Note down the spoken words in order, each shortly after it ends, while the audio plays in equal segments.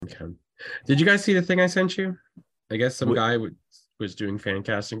again. Did you guys see the thing I sent you? I guess some What? guy was doing fan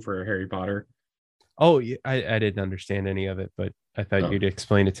casting for Harry Potter. Oh, yeah, I didn't understand any of it, but I thought Oh, you'd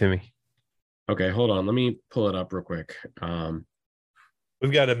explain it to me. okay. Hold on. Let me pull it up real quick.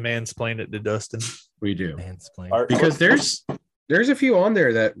 We've got to mansplain it to Dustin. We do Mansplain. because there's a few on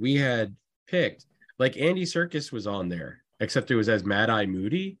there that we had picked. Like Andy Serkis was on there, except it was as Mad Eye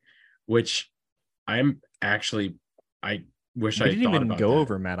Moody, which I wish We I didn't thought even about go that.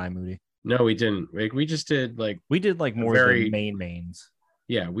 over Mad Eye Moody. No, we didn't. Like we just did like We did like more very- the mains.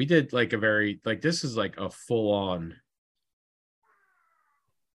 yeah, we did like a very like this is like a full on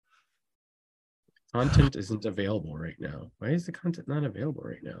content isn't available right now. Why is the content not available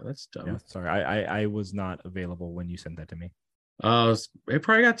right now? That's dumb. Yeah, sorry, I was not available when you sent that to me. It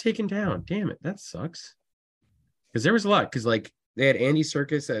probably got taken down. Damn it, that sucks. Because there was a lot. Because like they had Andy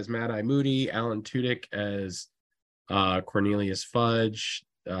Serkis as Mad Eye Moody, Alan Tudyk as Cornelius Fudge.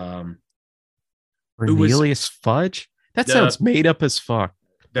 Cornelius Fudge? That sounds made up as fuck.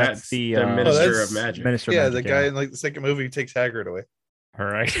 That's the, the Minister that's of Magic. Minister Yeah, Magic, the guy in like the second movie who takes Hagrid away. All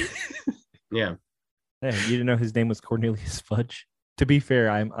right. Yeah. Yeah, you didn't know his name was Cornelius Fudge. To be fair,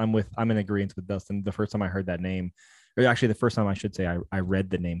 I'm in agreement with Dustin. The first time I heard that name, or actually the first time I should say I read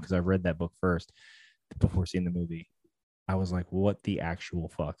the name because I read that book first before seeing the movie. I was like, what the actual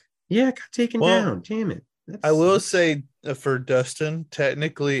fuck? Yeah, it got taken Well, down. Damn it. I will say for Dustin,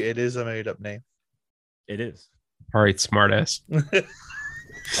 technically it is a made up name. It is. All right, smartass.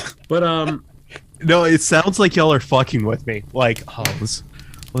 But No, it sounds like y'all are fucking with me. Like,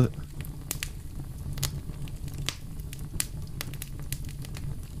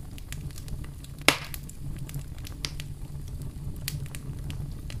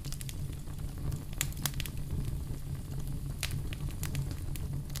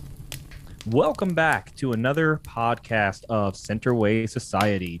 Welcome back to another podcast of Centerway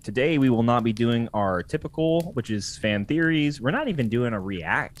Society. Today we will not be doing our typical, which is fan theories. We're not even doing a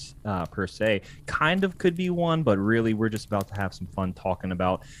react per se. Kind of could be one, but really we're just about to have some fun talking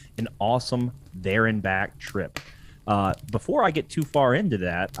about an awesome there and back trip. Before I get too far into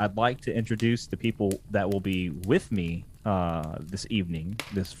that, I'd like to introduce the people that will be with me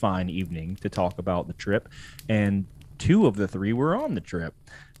this fine evening, to talk about the trip. And two of the three were on the trip.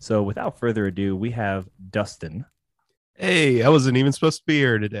 So without further ado, we have Dustin. hey, I wasn't even supposed to be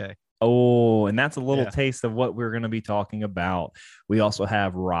here today. Oh, and that's a little taste of what we're going to be talking about. We also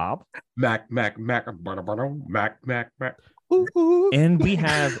have Rob. Mac. And we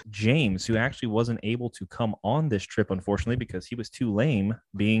have James, who actually wasn't able to come on this trip, unfortunately, because he was too lame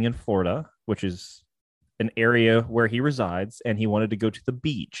being in Florida, which is an area where he resides, and he wanted to go to the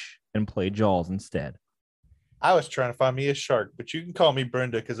beach and play Jaws instead. I was trying to find me a shark, but you can call me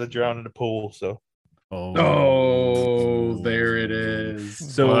Brenda because I drowned in the pool. So, Oh, there it is.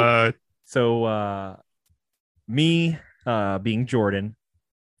 So me being Jordan,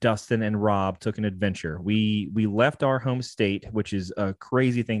 Dustin, and Rob took an adventure. We left our home state, which is a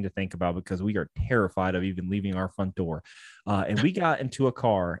crazy thing to think about because we are terrified of even leaving our front door. And we got into a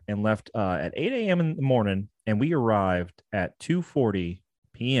car and left at 8 a.m. in the morning, and we arrived at 2:40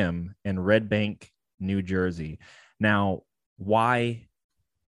 p.m. in Red Bank, New Jersey. Now, why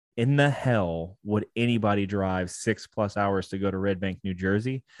in the hell would anybody drive 6+ hours to go to Red Bank, New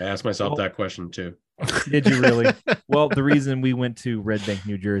Jersey? I asked myself that question too. Did you really? Well, the reason we went to Red Bank,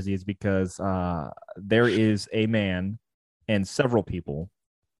 New Jersey is because there is a man and several people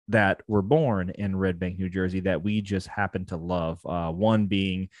that were born in Red Bank, New Jersey that we just happen to love. One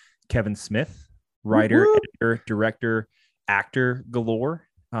being Kevin Smith, writer, editor, director, actor galore.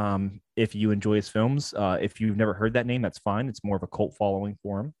 If you enjoy his films, if you've never heard that name, that's fine. It's more of a cult following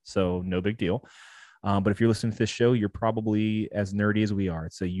for him, so no big deal. But if you're listening to this show, you're probably as nerdy as we are,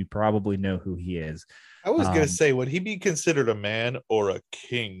 so you probably know who he is. I was going to say, would he be considered a man or a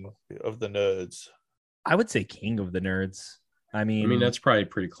king of the nerds? I would say king of the nerds. I mean that's probably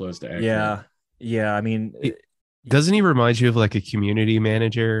pretty close to accurate. Yeah. I mean, Doesn't he remind you of like a community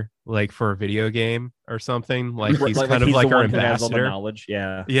manager, like for a video game or something? Like he's kind of he's like the our one who has all the ambassador. knowledge.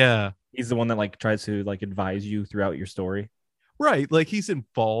 Yeah. Yeah. He's the one that like tries to like advise you throughout your story. Right. Like he's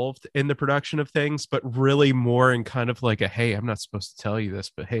involved in the production of things, but really more in kind of like a, hey, I'm not supposed to tell you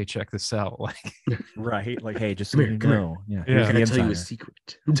this, but hey, check this out. Like, right. Like, hey, just so you know. Yeah. Yeah. Can I tell you a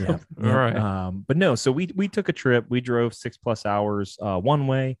secret? Yeah. All right. But no, so we took a trip. We drove 6+ hours one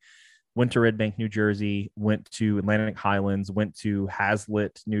way, went to Red Bank, New Jersey, went to Atlantic Highlands, went to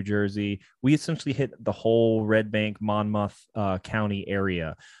Hazlitt, New Jersey. We essentially hit the whole Red Bank, Monmouth County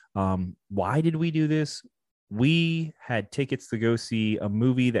area. Why did we do this? We had tickets to go see a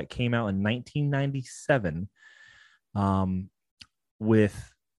movie that came out in 1997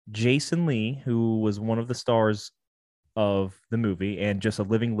 with Jason Lee, who was one of the stars of the movie and just a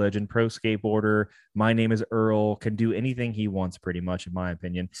living legend, pro skateboarder. My Name is Earl, can do anything he wants, pretty much, in my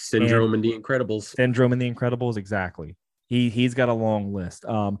opinion. Syndrome and The Incredibles. Syndrome and The Incredibles, exactly. He's got a long list.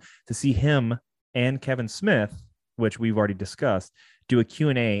 To see him and Kevin Smith, which we've already discussed, do a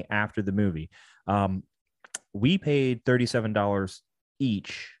Q&A after the movie. We paid $37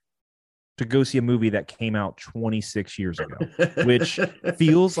 each to go see a movie that came out 26 years ago, which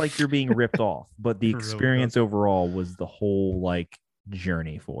feels like you're being ripped off, but the experience overall was the whole like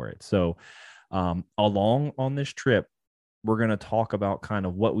journey for it. So along on this trip, we're going to talk about kind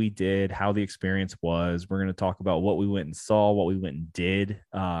of what we did, how the experience was. We're going to talk about what we went and saw, what we went and did.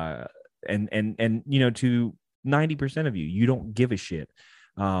 And you know, to 90% of you, you don't give a shit.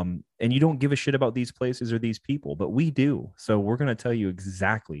 And you don't give a shit about these places or these people, but we do. So we're going to tell you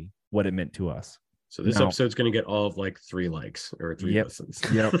exactly what it meant to us. So this episode's going to get all of like 3 likes or 3 listens.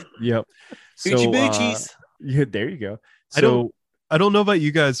 Yep. So, yeah, there you go. So I don't know about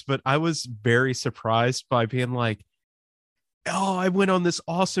you guys, but I was very surprised by being like, oh, I went on this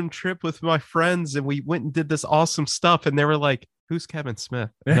awesome trip with my friends and we went and did this awesome stuff. And they were like, who's Kevin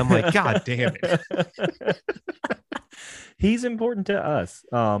Smith? And I'm like, God damn it. He's important to us.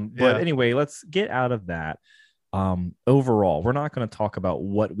 But anyway, let's get out of that. Overall, we're not going to talk about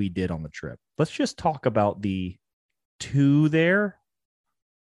what we did on the trip. Let's just talk about the to there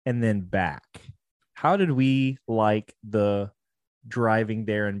and then back. How did we like the driving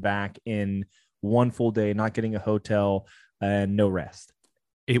there and back in one full day, not getting a hotel and no rest?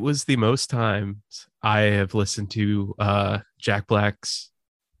 It was the most times I have listened to Jack Black's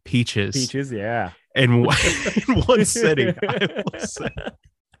Peaches, yeah. In one sitting.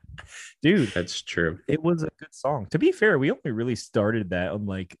 Dude, that's true. It was a good song. To be fair, we only really started that on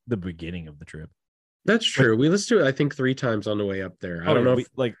like the beginning of the trip. That's true. We listened to it, I think, 3 times on the way up there. I don't know.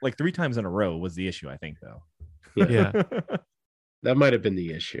 Like 3 times in a row was the issue, I think, though. Yeah. That might have been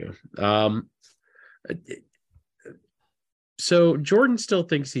the issue. So Jordan still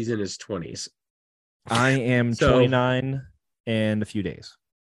thinks he's in his 20s. I am 29 and a few days.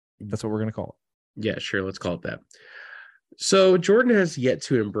 That's what we're going to call it. Yeah, sure. Let's call it that. So Jordan has yet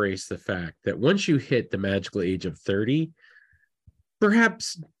to embrace the fact that once you hit the magical age of 30,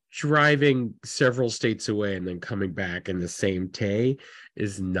 perhaps driving several states away and then coming back in the same day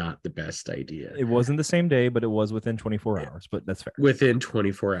is not the best idea. It wasn't the same day, but it was within 24 hours, but that's fair. Within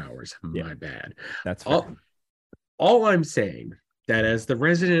 24 hours. My bad. That's fair. All I'm saying that as the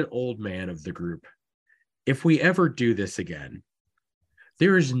resident old man of the group, if we ever do this again,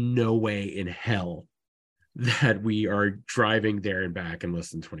 there is no way in hell that we are driving there and back in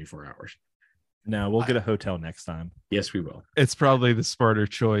less than 24 hours. No, we'll get a hotel next time. Yes, we will. It's probably the smarter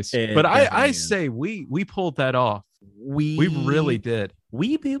choice. But I say we pulled that off. We really did.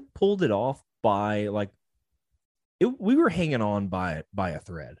 We pulled it off by we were hanging on by a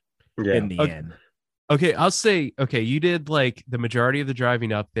thread in the end. Okay, I'll say, you did like the majority of the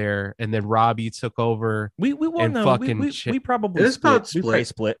driving up there, and then Rob, you took over. We probably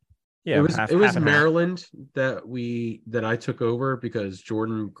split. Yeah, it was Maryland that I took over because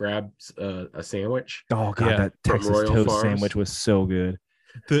Jordan grabbed a sandwich. Oh god, that Texas toast sandwich was so good.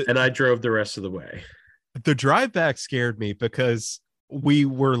 And I drove the rest of the way. The drive back scared me because we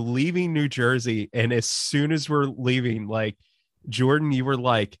were leaving New Jersey, and as soon as we're leaving, like Jordan, you were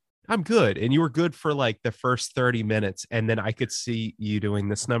like, I'm good. And you were good for like the first 30 minutes. And then I could see you doing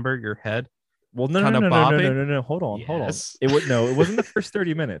this number, your head. Well, no. Hold on. It wasn't the first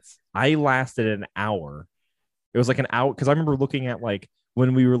 30 minutes. I lasted an hour. It was like an hour. Cause I remember looking at like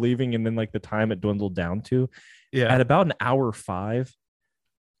when we were leaving and then like the time it dwindled down to at about an hour 5,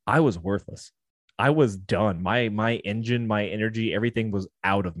 I was worthless. I was done. My engine, my energy, everything was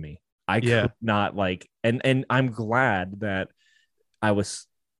out of me. I could not and I'm glad that I was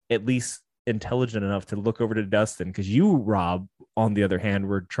at least intelligent enough to look over to Dustin, because you, Rob, on the other hand,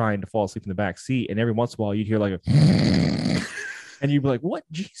 were trying to fall asleep in the back seat, and every once in a while you'd hear like a and you'd be like, what?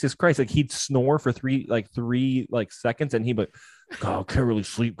 Jesus Christ. Like he'd snore for three seconds, and he'd be like, God, I can't really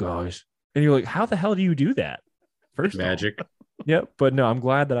sleep, guys. And you're like, how the hell do you do that? First magic. Yep. But no, I'm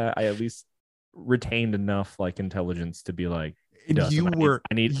glad that I at least retained enough like intelligence to be like, I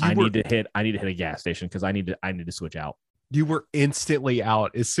need to hit a gas station because I need to switch out. You were instantly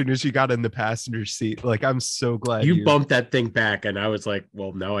out as soon as you got in the passenger seat. Like, I'm so glad you bumped that thing back, and I was like,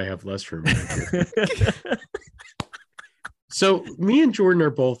 well, now I have less room. So me and Jordan are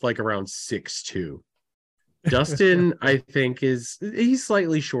both like around 6'2". Dustin, I think, he's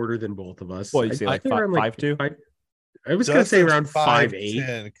slightly shorter than both of us. Well, you say like 5'2"? I was gonna say around 5'8".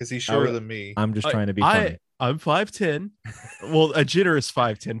 5'10" because he's shorter than me. I'm just trying to be funny. I'm 5'10". Well, a generous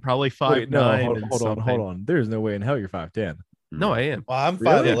 5'10", probably 5'9". Wait, no, and hold on. There's no way in hell you're 5'10". No, I am. Well, I'm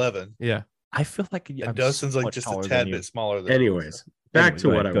Really? 5'11". Yeah. I feel like And I'm Dustin's so like much just a taller tad than you. bit smaller than Anyways, back to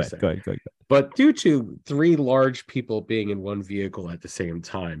what I was saying. Go ahead. But due to 3 large people being in one vehicle at the same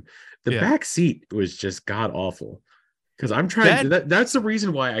time, the back seat was just god awful. Because I'm trying. That's the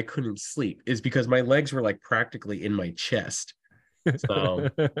reason why I couldn't sleep, is because my legs were like practically in my chest. So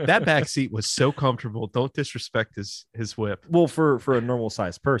that back seat was so comfortable. Don't disrespect his whip. Well, for a normal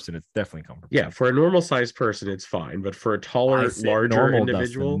sized person, it's definitely comfortable. Yeah, for a normal sized person, it's fine. But for a taller, larger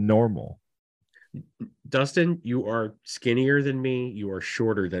individual, normal. Dustin, you are skinnier than me. You are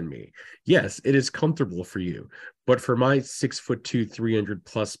shorter than me. Yes, it is comfortable for you. But for my 6'2",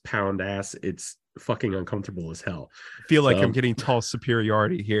 300+ pound ass, it's fucking uncomfortable as hell. I feel like I'm getting tall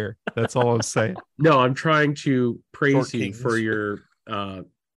superiority here. That's all I'm saying. No, I'm trying to praise you for your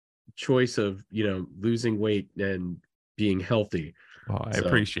choice of, losing weight and being healthy. Oh, I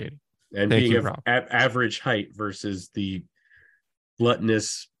appreciate it. And Thank being you, Rob. Average height versus the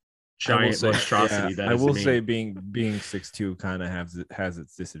gluttonous giant monstrosity that I is will me. say being 6'2" kind of has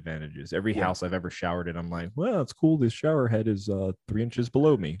its disadvantages. Every house I've ever showered in, I'm like, well, it's cool. This shower head is 3 inches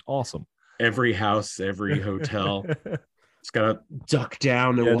below me. Awesome. Every house, every hotel, it's got to duck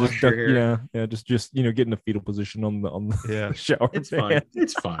down and wash your hair. Just get in a fetal position on the shower. It's fine.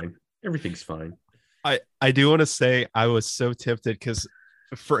 It's fine. Everything's fine. I do want to say I was so tempted because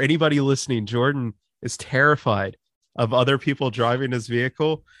for anybody listening, Jordan is terrified of other people driving his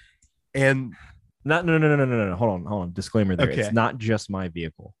vehicle. And no. Hold on. Disclaimer there. Okay. It's not just my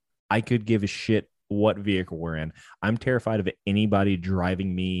vehicle. I could give a shit what vehicle we're in. I'm terrified of anybody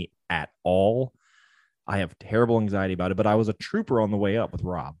driving me at all. I have terrible anxiety about it, but I was a trooper on the way up with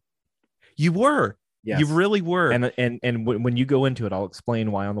Rob. You were. Yes. You really were. And when you go into it, I'll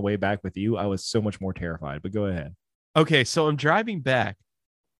explain why on the way back with you, I was so much more terrified, but go ahead. Okay. So I'm driving back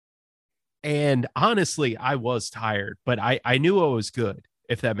and honestly, I was tired, but I knew I was good,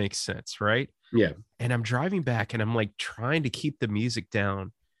 if that makes sense. Right. Yeah. And I'm driving back and I'm like trying to keep the music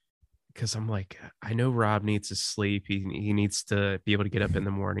down because I'm like, I know Rob needs to sleep. He needs to be able to get up in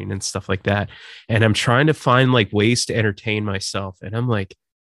the morning and stuff like that. And I'm trying to find like ways to entertain myself. And I'm like,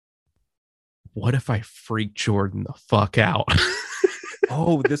 what if I freak Jordan the fuck out?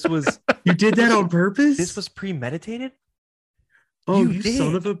 Oh, you did that on purpose? This was premeditated? Oh, you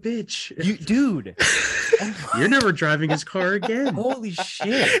son of a bitch. You dude. You're never driving his car again. Holy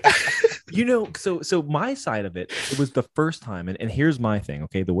shit. So my side of it was the first time, and here's my thing.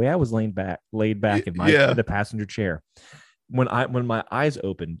 Okay, the way I was laid back in the passenger chair, when my eyes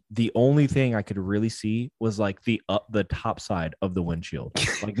opened, the only thing I could really see was like the top side of the windshield,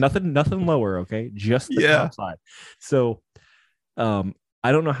 like nothing lower. Okay, just the top side. So,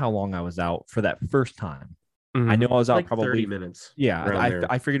 I don't know how long I was out for that first time. Mm-hmm. I know I was out like probably 30 minutes. Yeah,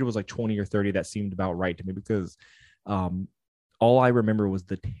 I figured it was like 20 or 30. That seemed about right to me because all I remember was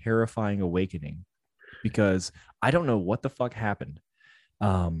the terrifying awakening because I don't know what the fuck happened.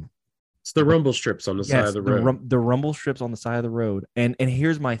 It's the rumble strips on the side of the road. The rumble strips on the side of the road. And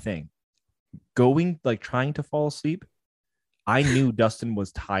here's my thing. Trying to fall asleep, I knew Dustin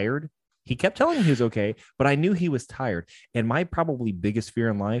was tired. He kept telling me he was okay, but I knew he was tired. And my probably biggest fear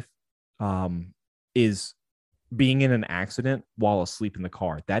in life is being in an accident while asleep in the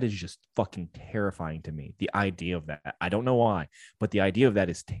car. That is just fucking terrifying to me. The idea of that. I don't know why, but the idea of that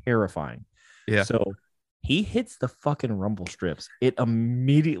is terrifying. Yeah. So he hits the fucking rumble strips. It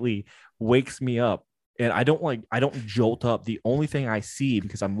immediately wakes me up. And I don't jolt up. The only thing I see,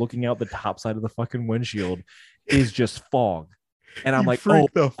 because I'm looking out the top side of the fucking windshield, is just fog. And I'm like, oh,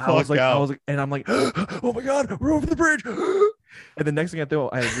 I was like, and I'm like, oh my God, we're over the bridge. And the next thing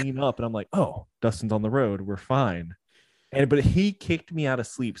I lean up and I'm like, oh, Dustin's on the road. We're fine. But he kicked me out of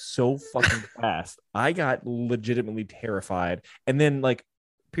sleep so fucking fast. I got legitimately terrified. And then like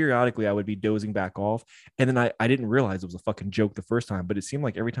periodically I would be dozing back off. And then I didn't realize it was a fucking joke the first time, but it seemed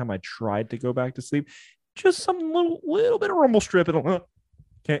like every time I tried to go back to sleep, just some little bit of rumble strip. And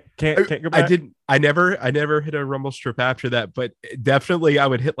can't go back. I never hit a rumble strip after that, but definitely I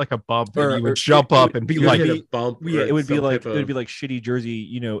would hit like a bump and you would jump up and be like a bump. Yeah, it would be like shitty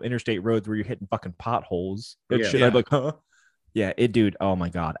Jersey, interstate roads where you're hitting fucking potholes. I'd be like, huh? Yeah, dude. Oh my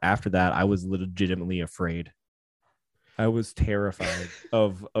God. After that, I was legitimately afraid. I was terrified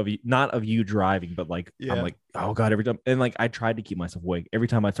of not of you driving, but like I'm like, oh God, every time. And like I tried to keep myself awake. Every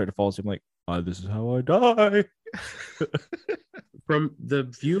time I started to fall asleep, I'm like, oh, this is how I die. From the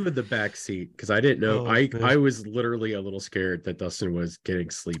view of the back seat, because I didn't know, I was literally a little scared that Dustin was getting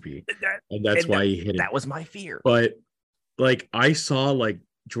sleepy, and that's why he hit it. That was my fear. But like I saw like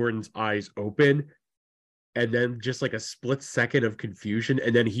Jordan's eyes open and then just like a split second of confusion,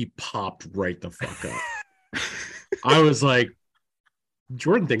 and then he popped right the fuck up. I was like,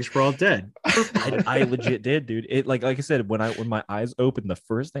 Jordan thinks we're all dead. I legit did, dude. It like I said, when my eyes opened, the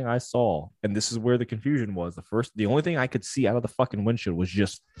first thing I saw, and this is where the confusion was, the only thing I could see out of the fucking windshield was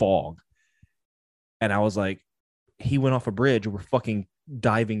just fog. And I was like, he went off a bridge, we're fucking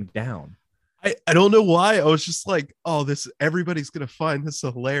diving down. I don't know why. I was just like, oh, everybody's gonna find this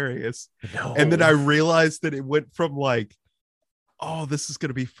hilarious. No. And then I realized that it went from like, oh, this is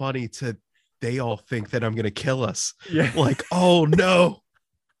gonna be funny to they all think that I'm gonna kill us. Yeah. Like, oh no.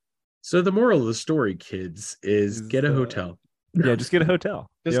 So the moral of the story, kids, is get a hotel. Yeah, just get a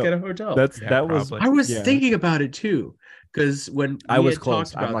hotel. Just get a hotel. That was probably. I was yeah. thinking about it too, because when I we was had close.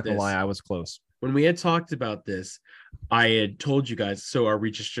 talked about I'm not gonna this, lie, I was close. when we had talked about this, I had told you guys, so are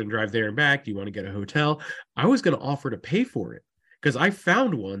we just gonna drive there and back? Do you want to get a hotel? I was gonna offer to pay for it because I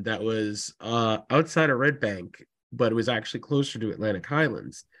found one that was outside of Red Bank, but it was actually closer to Atlantic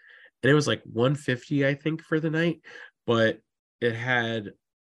Highlands. And it was like $150, I think, for the night, but it had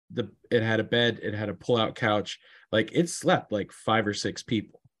a bed, it had a pull-out couch, like it slept like 5 or 6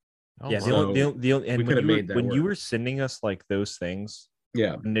 people. Oh, Yeah, wow. we could have made that when you work. were sending us like those things,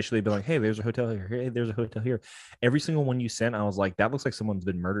 Yeah. initially be like, hey, there's a hotel here. Hey, there's a hotel here. Every single one you sent, I was like, that looks like someone's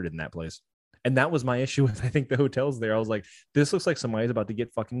been murdered in that place. And that was my issue with, I think, the hotels there. I was like, this looks like somebody's about to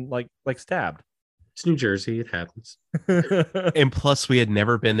get fucking like stabbed. It's New Jersey, it happens. And plus, we had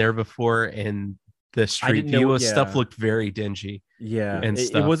never been there before, and the street didn't know- view of yeah. stuff looked very dingy. Yeah. And It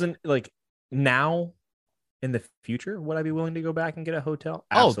stuff. wasn't like now in the future, would I be willing to go back and get a hotel?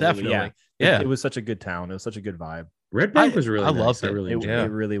 Oh, Absolutely, definitely. Yeah. Yeah. It was such a good town. It was such a good vibe. Red Bank was really I nice. loved I it. really It, enjoyed Yeah.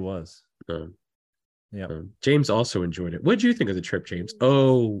 it really was. it. Yeah. James also enjoyed it. What did you think of the trip, James?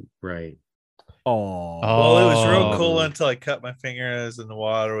 Oh, right. Oh. Well, it was real Oh. cool until I cut my fingers in the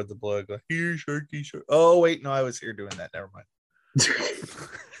water with the blood. Like, here, sharky, shark. Oh, wait, no, I was here doing that. Never mind.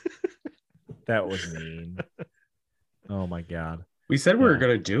 That was mean. Oh my god. We said we were Yeah.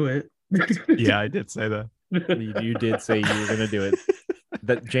 gonna do it. Yeah, I did say that. You did say you were gonna do it.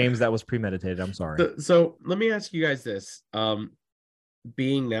 That James, that was premeditated. I'm sorry. So let me ask you guys this.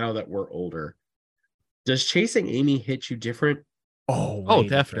 Being now that we're older, does chasing Amy hit you different? Oh, Oh, way different.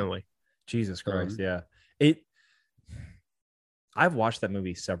 definitely. Jesus Christ, Um, yeah. I've watched that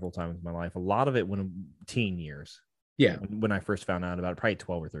movie several times in my life. A lot of it when teen years. Yeah. When I first found out about it, probably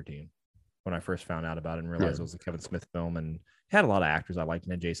 12 or 13. When I first found out about it and realized it was a Kevin Smith film, and it had a lot of actors I liked,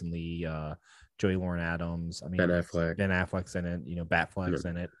 Jason Lee, Joey Lauren Adams. I mean, Ben Affleck. Ben Affleck's in it. Batfleck's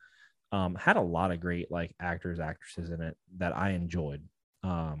in it. Had a lot of great like actors, actresses in it that I enjoyed.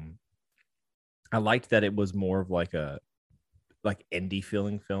 I liked that it was more of like a indie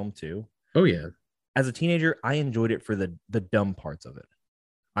feeling film too. Oh yeah. As a teenager, I enjoyed it for the dumb parts of it.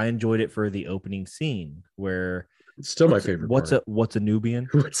 I enjoyed it for the opening scene where It's still my favorite. what's a Nubian?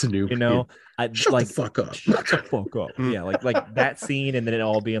 What's a new? You know, I Shut like the fuck up. shut the fuck up. Yeah, like that scene, and then it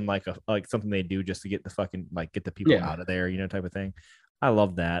all being like something they do just to get the fucking get the people out of there, type of thing. I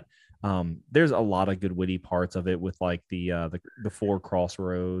love that. There's a lot of good witty parts of it with like the 4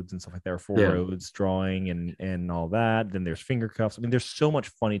 crossroads and stuff like that, or 4 roads drawing and all that. Then there's finger cuffs. I mean, there's so much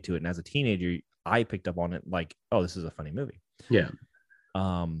funny to it. And as a teenager, I picked up on it like, oh, this is a funny movie. Yeah.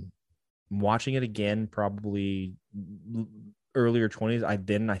 Watching it again, probably earlier 20s,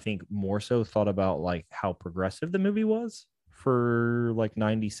 I think more so thought about like how progressive the movie was for like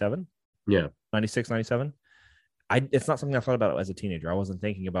 97. Yeah. 96, 97. It's not something I thought about as a teenager. I wasn't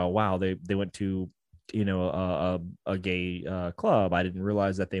thinking about, wow, they went to, a gay club. I didn't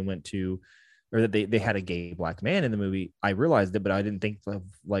realize that they went to, or that they had a gay black man in the movie. I realized it, but I didn't think of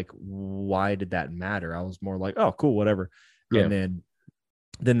like, why did that matter? I was more like, oh, cool, whatever. Yeah. And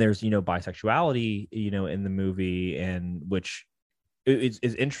then there's, bisexuality, in the movie, and which is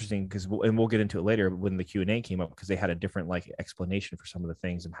interesting because, and we'll get into it later when the Q&A came up, because they had a different like explanation for some of the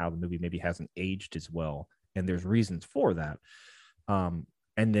things and how the movie maybe hasn't aged as well. And there's reasons for that. And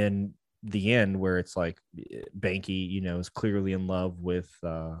then the end where it's like Banky, is clearly in love with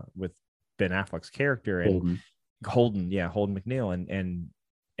Ben Affleck's character and Holden McNeil.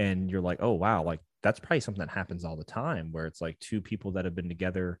 And you're like, oh, wow. Like that's probably something that happens all the time, where it's like 2 people that have been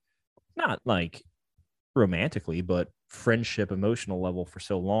together, not like romantically, but friendship, emotional level for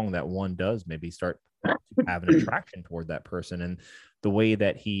so long that one does maybe start to have an attraction toward that person. And the way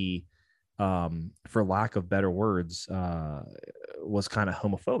that he, for lack of better words, was kind of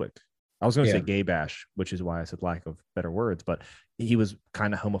homophobic. I was going to say gay bash, which is why I said lack of better words, but he was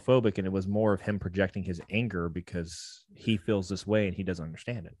kind of homophobic, and it was more of him projecting his anger because he feels this way and he doesn't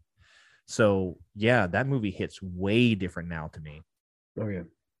understand it. So yeah, that movie hits way different now to me. Oh yeah.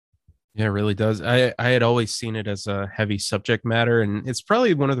 Yeah, it really does. I had always seen it as a heavy subject matter, and it's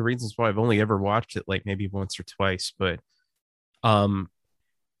probably one of the reasons why I've only ever watched it like maybe once or twice. But um,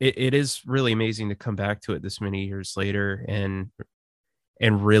 it is really amazing to come back to it this many years later, and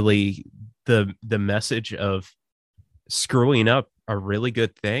really the message of screwing up a really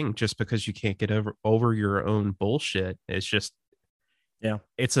good thing just because you can't get over your own bullshit. It's just, Yeah.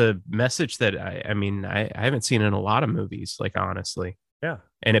 it's a message that I mean, I haven't seen in a lot of movies, like, honestly. Yeah.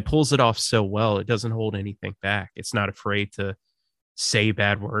 And it pulls it off so well. It doesn't hold anything back. It's not afraid to say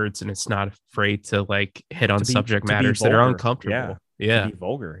bad words, and it's not afraid to like hit on subject matters that are uncomfortable. To be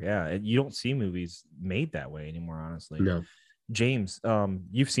vulgar. Yeah. You don't see movies made that way anymore, honestly. No. James,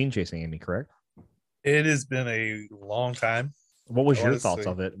 you've seen Chasing Amy, correct? It has been a long time. What was your thoughts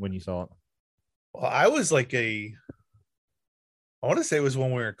of it when you saw it? Well, I was like I want to say it was when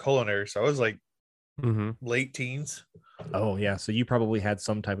we were in culinary, so I was like late teens. Oh yeah, so you probably had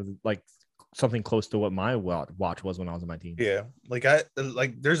some type of like something close to what my watch was when I was in my teens. Yeah, like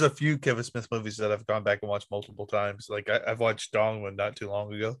there's a few Kevin Smith movies that I've gone back and watched multiple times. Like I've watched Dongman not too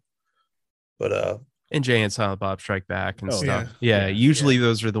long ago, but and Jay and Silent Bob Strike Back and stuff. Yeah. Usually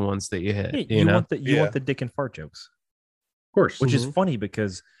those are the ones that you hit. You want the dick and fart jokes, of course, which is funny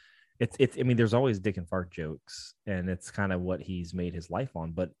because it's. I mean, there's always dick and fart jokes, and it's kind of what he's made his life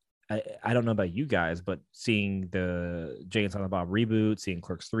on. But I don't know about you guys, but seeing the Jay and Silent Bob reboot, seeing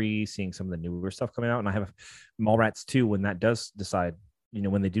Clerks 3, seeing some of the newer stuff coming out, and I have Mallrats 2 when that does decide,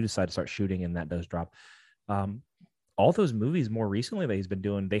 when they do decide to start shooting and that does drop. All those movies more recently that he's been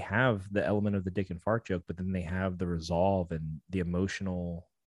doing, they have the element of the dick and fart joke, but then they have the resolve and the emotional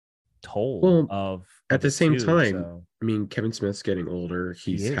toll of at the same time. So. I mean, Kevin Smith's getting older.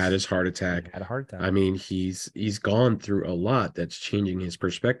 He's had his heart attack. He had a heart attack. I mean, he's gone through a lot that's changing his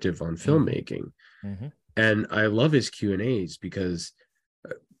perspective on filmmaking. Mm-hmm. And I love his Q&As because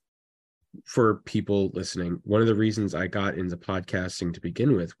for people listening, one of the reasons I got into podcasting to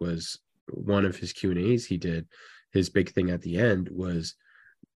begin with was one of his Q&As he did. His big thing at the end was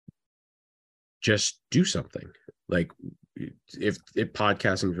just do something. Like if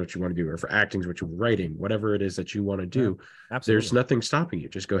podcasting is what you want to do, or if acting is what you're writing, whatever it is that you want to do, there's nothing stopping you.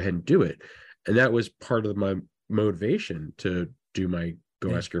 Just go ahead and do it. And that was part of my motivation to do my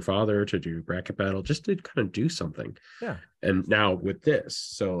Go Ask Your Father, to do Bracket Battle, just to kind of do something. Yeah. And now with this,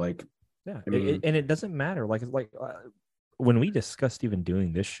 so like, I mean, and it doesn't matter. Like when we discussed even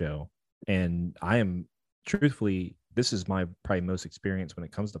doing this show, and I am truthfully, this is my probably most experience when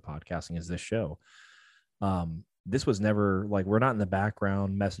it comes to podcasting is this show. This was never like, we're not in the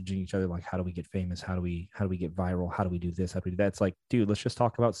background messaging each other like, how do we get famous? How do we get viral? How do we do this? How do we do that? It's like, dude, let's just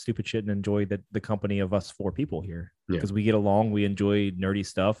talk about stupid shit and enjoy the company of us 4 people here, because we get along. We enjoy nerdy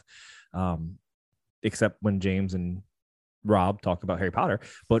stuff, except when James and Rob talk about Harry Potter.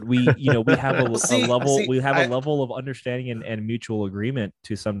 But we have a level of understanding and mutual agreement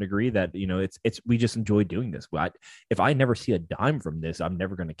to some degree that it's we just enjoy doing this. If I never see a dime from this, I'm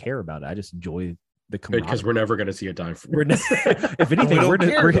never going to care about it. I just enjoy the camaraderie. Because we're never going to see a dime from it. If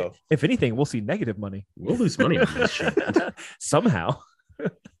anything, we'll see negative money. We'll lose money on this shit somehow.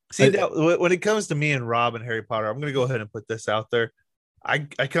 See, now, when it comes to me and Rob and Harry Potter, I'm going to go ahead and put this out there. I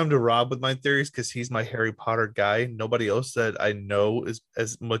come to Rob with my theories because he's my Harry Potter guy. Nobody else that I know is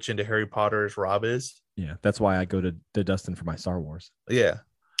as much into Harry Potter as Rob is. Yeah, that's why I go to Dustin for my Star Wars. Yeah.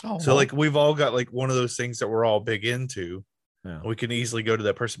 So like we've all got like one of those things that we're all big into. Yeah. We can easily go to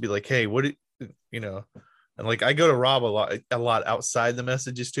that person and be like, hey, and like I go to Rob a lot outside the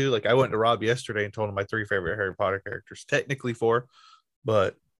messages too. Like I went to Rob yesterday and told him my 3 favorite Harry Potter characters, technically 4,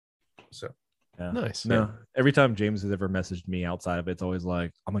 but so. Yeah. Nice. No, every time James has ever messaged me outside of it, it's always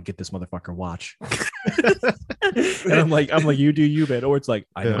like, I'm gonna get this motherfucker watch. And I'm like, you do you, man. Or it's like,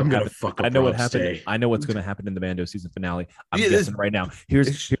 I know what happened. I know what's gonna happen in the Mando season finale. I'm guessing right now.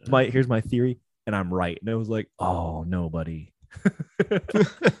 Here's my theory, and I'm right. And it was like, oh no, buddy.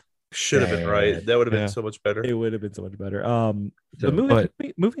 Should have been right. That would have been so much better. It would have been so much better.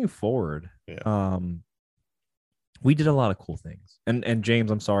 Moving forward, we did a lot of cool things. And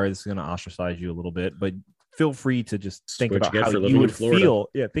James, I'm sorry, this is going to ostracize you a little bit, but feel free to just think about how you would feel.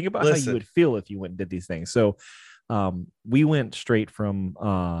 Yeah, think about how you would feel if you went and did these things. So we went straight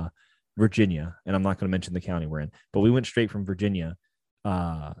from Virginia, and I'm not going to mention the county we're in, but we went straight from Virginia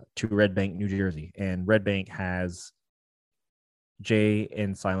to Red Bank, New Jersey. And Red Bank has Jay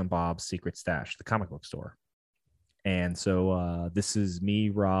and Silent Bob's Secret Stash, the comic book store. And so this is me,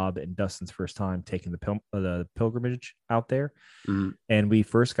 Rob, and Dustin's first time taking the pilgrimage out there. Mm-hmm. And we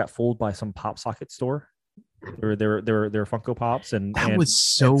first got fooled by some pop socket store There were Funko Pops and was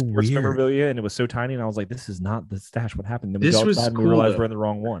so sports weird. memorabilia, and it was so tiny, and I was like, this is not the stash. What happened? Then we This go was outside and we cool, realized though. we're in the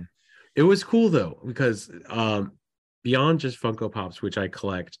wrong one. It was cool though, because beyond just Funko Pops, which I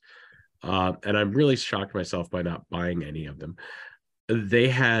collect, and I'm really shocked myself by not buying any of them. They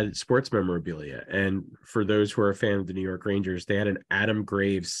had sports memorabilia, and for those who are a fan of the New York Rangers, they had an Adam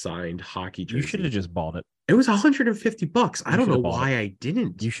Graves signed hockey jersey. You should have just bought it. It was $150. I don't know why I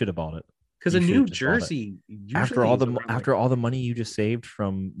didn't. You should have bought it because a new jersey after all the money you just saved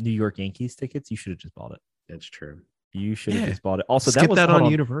from New York Yankees tickets, you should have just bought it. That's true. You should have just bought it. Also, Skip that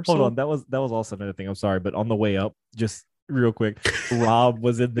on Universal. Hold on, that was also another thing. I'm sorry, but on the way up, just real quick, Rob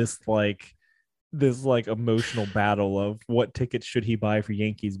was in this emotional battle of what tickets should he buy for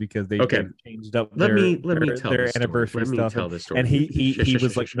Yankees because they changed up let me tell their anniversary stuff. And he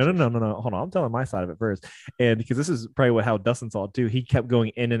was like, no. Hold on, I'm telling my side of it first. And because this is probably how Dustin saw it too. He kept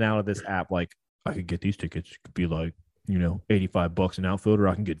going in and out of this app. Like, I could get these tickets. It could be like, $85 an outfield, or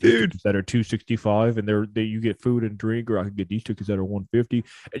I can get these tickets that are $265 and you get food and drink, or I can get these tickets that are $150.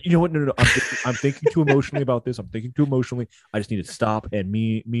 And you know what? No. I'm thinking too emotionally about this. I'm thinking too emotionally. I just need to stop, and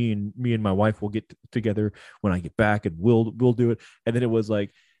me and my wife will get together when I get back, and we'll do it. And then it was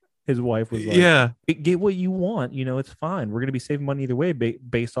like, his wife was like, get what you want. It's fine. We're going to be saving money either way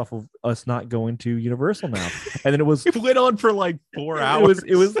based off of us not going to Universal now. And then it went on for like 4 hours.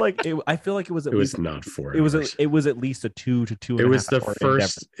 It was like, I feel like it was not 4 hours. It was at least a 2 to 2. It was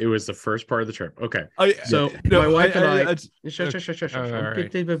the first part of the trip. Okay. My wife and I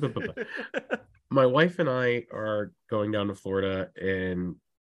my wife and I are going down to Florida, and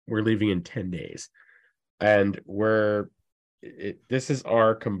we're leaving in 10 days. And this is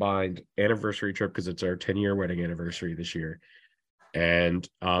our combined anniversary trip because it's our 10-year wedding anniversary this year, and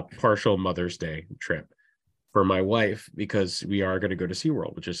partial Mother's Day trip for my wife, because we are going to go to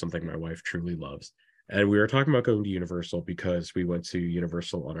SeaWorld, which is something my wife truly loves. And we were talking about going to Universal because we went to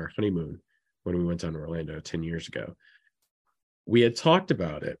Universal on our honeymoon when we went down to Orlando 10 years ago. We had talked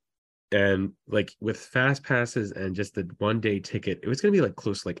about it, and like with fast passes and just the 1-day ticket, it was going to be like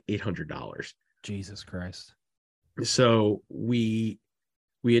close to like $800. Jesus Christ. So we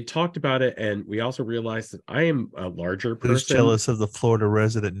had talked about it, and we also realized that I am a larger person. Who's jealous of the Florida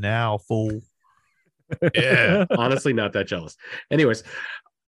resident now, fool? Yeah, honestly, not that jealous. Anyways,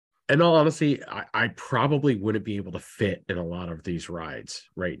 in all honesty, I probably wouldn't be able to fit in a lot of these rides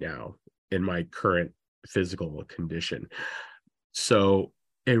right now in my current physical condition. So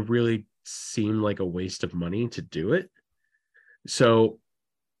it really seemed like a waste of money to do it. So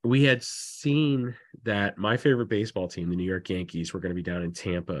we had seen that my favorite baseball team, the New York Yankees, were going to be down in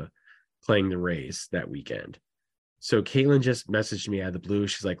Tampa playing the Rays that weekend. So Caitlin just messaged me out of the blue.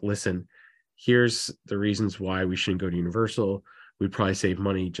 She's like, listen, here's the reasons why we shouldn't go to Universal. We'd probably save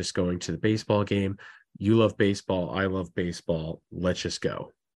money just going to the baseball game. You love baseball. I love baseball. Let's just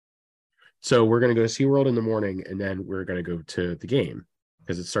go. So we're going to go to SeaWorld in the morning, and then we're going to go to the game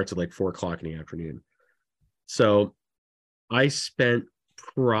because it starts at like 4:00 in the afternoon. So I spent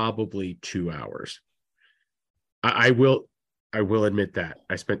probably 2 hours. I will admit that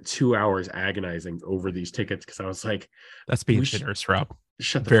I spent 2 hours agonizing over these tickets because I was like, that's being generous, Rob.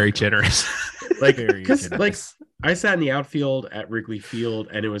 Shut the very generous. Like, because like I sat in the outfield at Wrigley Field,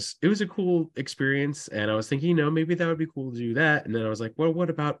 and it was a cool experience, and I was thinking, maybe that would be cool to do that. And then I was like, well, what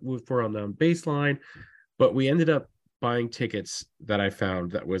about if we're on the baseline? But we ended up buying tickets that I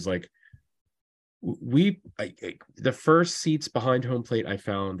found that was like, the first seats behind home plate I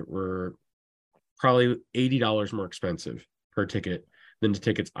found were probably $80 more expensive per ticket than the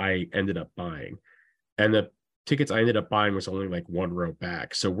tickets I ended up buying. And the tickets I ended up buying was only like 1 row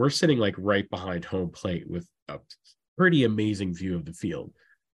back. So we're sitting like right behind home plate with a pretty amazing view of the field.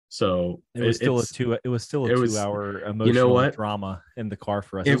 So it was still a 2-hour emotional drama in the car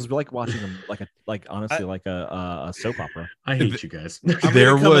for us. It was like watching them honestly like a soap opera. I hate you guys. I'm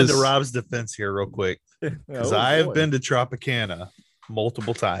going to come into Rob's defense here real quick, because I have been to Tropicana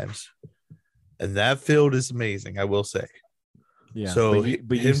multiple times, and that field is amazing, I will say. Yeah. So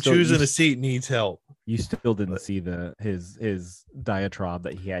but him choosing a seat needs help. You still didn't see his diatribe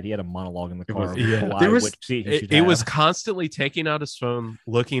that he had. He had a monologue in the car. It was constantly taking out his phone,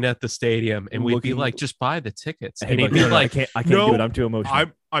 looking at the stadium, and we'd be like, "Just buy the tickets." And he'd be like, "I can't do it. I'm too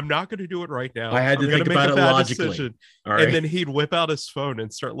emotional. I'm not going to do it right now. I had to think about it logically." Right. And then he'd whip out his phone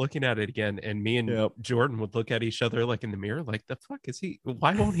and start looking at it again. And me and Jordan would look at each other like in the mirror, like, "The fuck is he?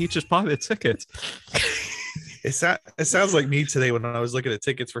 Why won't he just buy the tickets?" It sounds like me today when I was looking at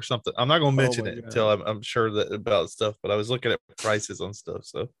tickets for something. I'm not going to mention it until I'm sure that about stuff, but I was looking at prices on stuff.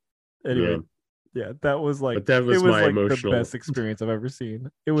 So anyway, Yeah, that was like But that was it was my like emotional the best experience I've ever seen.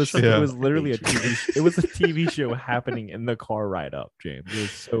 It was Yeah. it was literally a hate you. TV. It was a TV show happening in the car ride up, James. It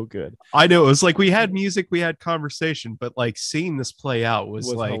was so good. I know it was like we had music, we had conversation, but like seeing this play out It was,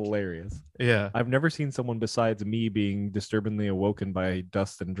 was like, hilarious. yeah. I've never seen someone besides me being disturbingly awoken by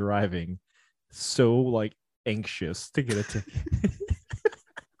Dustin driving so like anxious to get a ticket.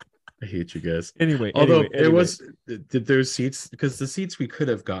 I hate you guys. Anyway, Although anyway. it was, did those seats, because the seats we could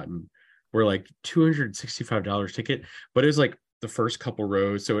have gotten were like $265 ticket, but it was like the first couple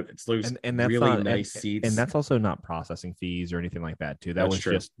rows, so it's those and that's really not, nice seats. and that's also not processing fees or anything like that too. That That's was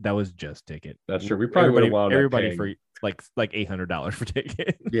true. just ticket. That's true. We probably would have wound up everybody paying. for like $800 for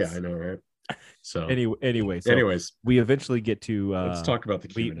tickets. Yeah, I know, right? So anyway, so anyways, we eventually get to let's talk about the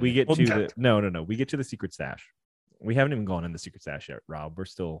Q&A. we get to the no we get to the secret stash. We haven't even gone in the secret stash yet, Rob. We're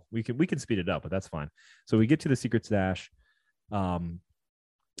still we can speed it up, but that's fine. So we get to the secret stash.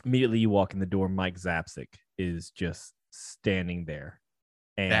 Immediately you walk in the door, Mike Zapsik is just standing there.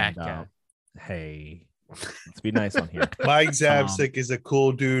 And That guy. Hey, let's be nice on here. Mike Zapsik is a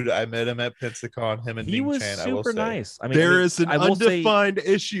cool dude. I met him at Pensacon. Him and He Ding was Chan, I will super say. nice. I mean, There is an I will say- undefined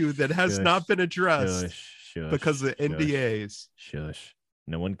issue that has Shush, not been addressed shush, because of shush. NDAs. Shush.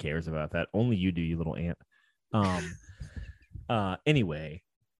 No one cares about that. Only you do, you little ant. Anyway,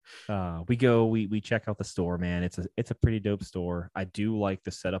 we check out the store, man. It's a pretty dope store. I do like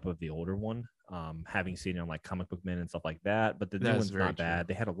the setup of the older one. Having seen it on like Comic Book Men and stuff like that, but the new That's one's very not bad.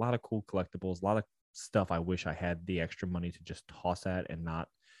 true. They had a lot of cool collectibles, a lot of stuff I wish I had the extra money to just toss at and not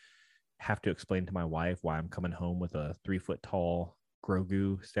have to explain to my wife why I'm coming home with a 3-foot tall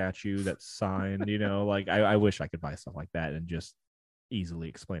Grogu statue that's signed. Like I wish I could buy stuff like that and just easily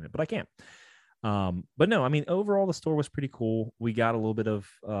explain it, but I can't. But no, I mean, overall the store was pretty cool. We got a little bit of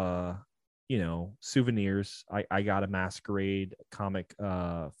souvenirs. I got a Masquerade comic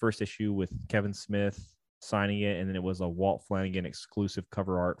first issue with Kevin Smith signing it, and then it was a Walt Flanagan exclusive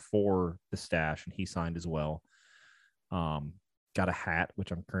cover art for the stash, and he signed as well. Got a hat,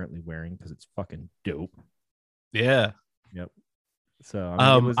 which I'm currently wearing because it's fucking dope. Yeah. Yep. So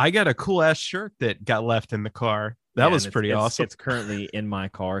I mean, I got a cool ass shirt that got left in the car. That was pretty awesome. It's currently in my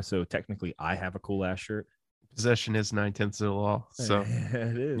car, so technically I have a cool ass shirt. Possession is 9/10 of the law. So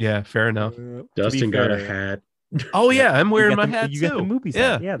it is. yeah, fair enough. Dustin got a hat. Oh yeah, I'm wearing my hat you too. got the movies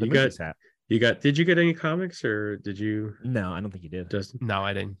yeah. hat. Yeah, the You movies hat. Did you get any comics, or did you, No, I don't think you did. Dustin? No,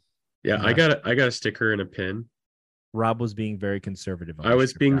 I didn't. Yeah, No. I got a sticker and a pin. Rob was being very conservative. On I this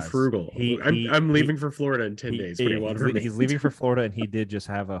was trip, being guys. frugal. I'm leaving for Florida in 10 days. What do you want from me? He's leaving for Florida, and he did just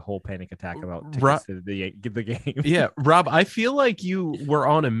have a whole panic attack about tickets to the game. Yeah, Rob, I feel like you were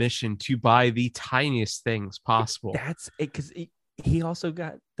on a mission to buy the tiniest things possible. That's it, because he also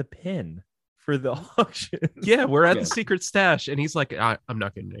got the pin for the auction. Yeah, we're at Yeah. the secret stash, and he's like, I'm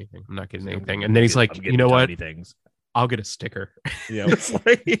not getting anything. I'm not getting So anything. And then he's like, you know what? Things. I'll get a sticker. Yeah. It's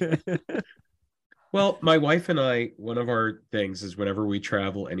like, Well, my wife and I, one of our things is whenever we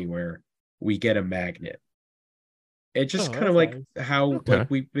travel anywhere, we get a magnet. It's just kind of like how Okay. like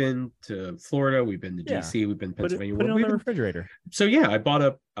we've been to Florida, we've been to Yeah. DC, we've been to Put Pennsylvania. it on we've the been- refrigerator. So yeah, I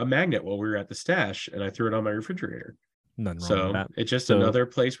bought a magnet while we were at the stash, and I threw it on my refrigerator. Nothing wrong So with that. it's just So- another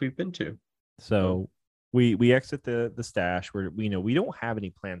place we've been to. So we exit the stash where we don't have any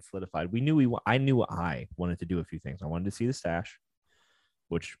plans solidified. I knew I wanted to do a few things. I wanted to see the stash,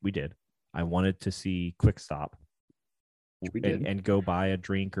 which we did. I wanted to see Quick Stop, Which we did. and go buy a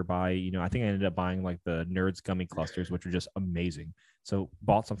drink or buy, I think I ended up buying like the Nerds gummy clusters, which are just amazing. So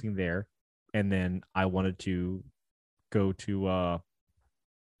bought something there, and then I wanted to go to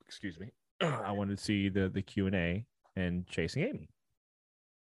excuse me, I wanted to see the Q&A and Chasing Amy.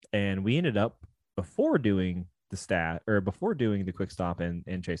 And we ended up before doing the Quick Stop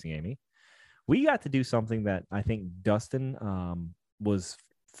and Chasing Amy, we got to do something that I think Dustin was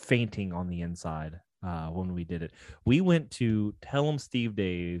fainting on the inside when we did it. We went to Tell 'em Steve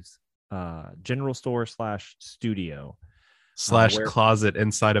Dave's general store / studio / closet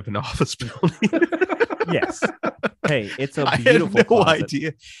inside of an office building. Yes. Hey, it's a I beautiful had no closet.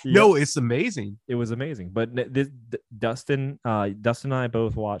 idea. Yep. No, it's amazing. It was amazing. But Dustin and I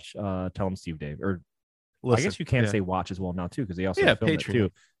both watch Tell 'em Steve Dave, or Listen, I guess you can yeah. say watch as well now too, because they also Yeah, film it Patreon.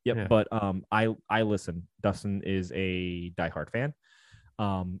 too. Yep. Yeah. But I listen. Dustin is a diehard fan.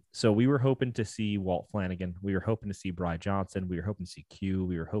 So we were hoping to see Walt Flanagan. We were hoping to see Bri Johnson. We were hoping to see Q.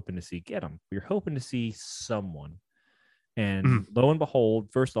 We were hoping to see Get 'em. We were hoping to see someone. And lo and behold,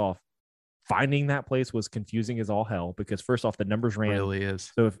 first off, finding that place was confusing as all hell, because first off, the numbers ran. Really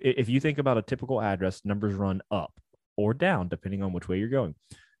is. So if you think about a typical address, numbers run up or down depending on which way you're going.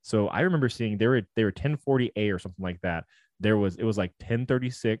 So I remember seeing they were 1040A or something like that. It was like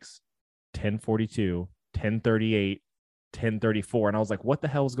 1036, 1042, 1038, 1034. And I was like, what the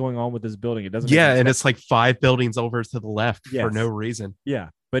hell is going on with this building? It doesn't Yeah, make and sense. it's like 5 buildings over to the left for Yes. no reason. Yeah.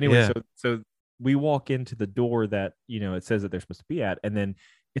 But anyway, Yeah. so we walk into the door that, it says that they're supposed to be at, and then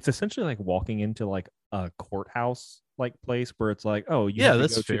it's essentially like walking into like a courthouse like place where it's like, oh, you have to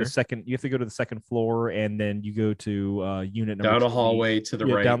that's go fair. to the second, you have to go to the second floor, and then you go to unit number down a 20, hallway to the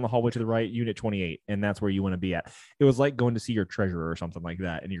right. down the hallway to the right, unit 28, and that's where you want to be at. It was like going to see your treasurer or something like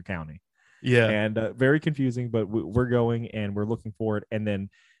that in your county. Yeah. And very confusing, but we're going and we're looking for it. And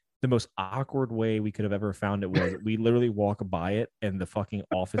then the most awkward way we could have ever found it was we literally walk by it and the fucking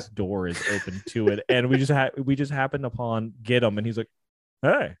office door is open to it. And we just happened upon get him. And he's like,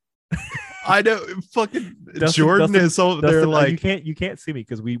 hey. I know, fucking Jordan is over there like you can't see me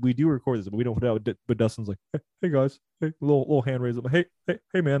because we do record this, but we don't know. But Dustin's like, hey guys, hey, little hand raise.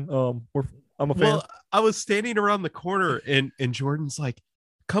 Hey man, I'm a fan. Well, I was standing around the corner and Jordan's like,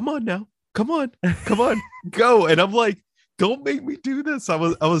 come on now, come on, go. And I'm like, don't make me do this. I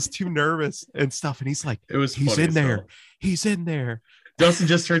was too nervous and stuff. And he's like, he's in there. He's in there. Dustin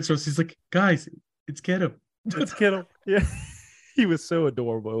just turns to us. He's like, guys, it's get him. Let's get him. Yeah. He was so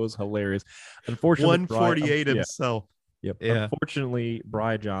adorable. It was hilarious. Unfortunately, 148 himself. Yep. Yeah. Unfortunately,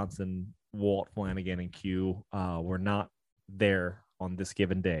 Brian Johnson, Walt Flanagan, and Q were not there on this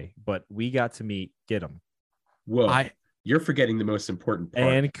given day, but we got to meet Get 'em. Whoa. You're forgetting the most important part.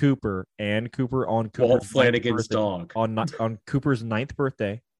 And Cooper on Cooper's Walt Flanagan's dog on Cooper's 9th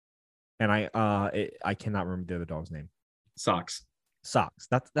birthday, and I cannot remember the other dog's name. Socks.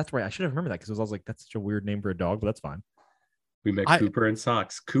 That's right. I should have remembered that because I was like, that's such a weird name for a dog, but that's fine. We met Cooper and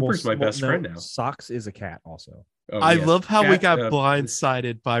Socks. Cooper's my best friend now. Socks is a cat also. Oh, I love how we got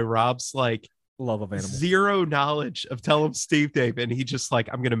blindsided by Rob's like love of animals, zero knowledge of Tell Him Steve Dave, and he just like,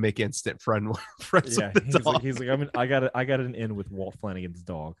 I'm gonna make instant friends with the dog. He's like, I got an in with Walt Flanagan's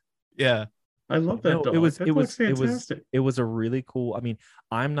dog. Yeah. I love that dog. It was fantastic. It was a really cool. I mean,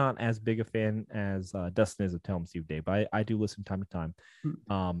 I'm not as big a fan as Dustin is of Tell Him Steve Dave, but I do listen time to time.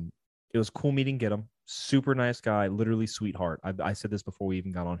 It was cool meeting Get 'em. Super nice guy, literally sweetheart. I said this before we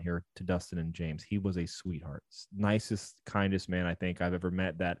even got on here to Dustin and James. He was a sweetheart, nicest, kindest man I think I've ever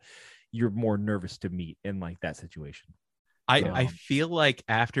met. That you're more nervous to meet in like that situation. I feel like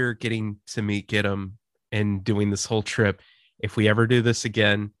after getting to meet Get 'em and doing this whole trip, if we ever do this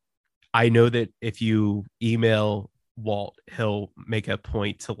again, I know that if you email Walt, he'll make a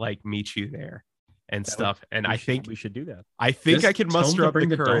point to like meet you there and stuff. And I think we should do that. I think I can muster up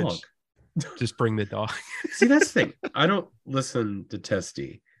the courage. Just bring the dog. See, that's the thing. I don't listen to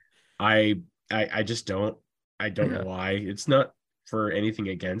Testy. I just don't. I don't know why. It's not for anything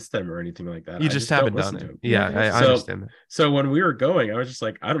against them or anything like that. You just haven't done it. Yeah, I understand that. So when we were going, I was just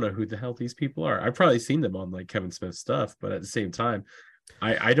like, I don't know who the hell these people are. I've probably seen them on like Kevin Smith stuff, but at the same time,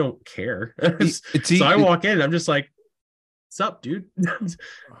 I don't care. So I walk in and I'm just like, what's up, dude?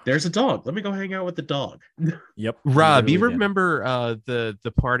 There's a dog. Let me go hang out with the dog. Yep. Rob, you remember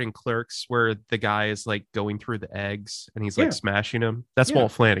the part in Clerks where the guy is like going through the eggs and he's like smashing them? That's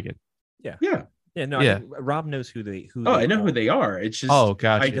Walt Flanagan. Yeah. Rob knows who they I know who they are. It's just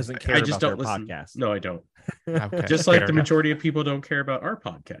gotcha. He doesn't care. I just don't listen. Podcast. No, I don't. Okay, just like the majority of people don't care about our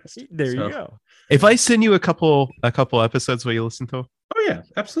podcast. There you go. If I send you a couple episodes, will you listen to them? Oh yeah,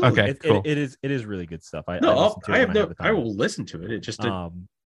 absolutely. Okay, cool. It is really good stuff. I will listen to it. It just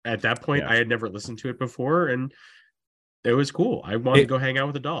at that point I had never listened to it before, and it was cool. I wanted to go hang out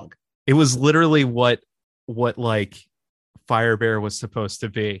with a dog. It was literally what like Fire Bear was supposed to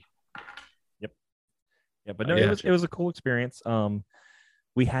be. Yep. Yeah, but no, it was a cool experience.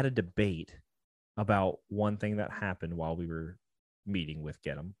 We had a debate about one thing that happened while we were meeting with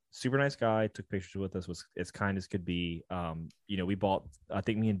Get 'em. Super nice guy, took pictures with us, was as kind as could be. We bought, I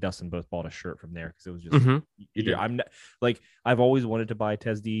think me and Dustin both bought a shirt from there because it was just I'm not, like, I've always wanted to buy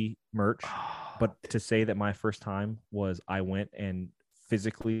TESD merch, but to say that my first time was I went and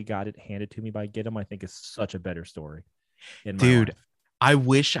physically got it handed to me by Get 'em, I think is such a better story in my life. I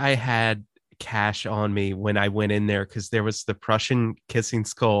wish I had cash on me when I went in there because there was the Prussian kissing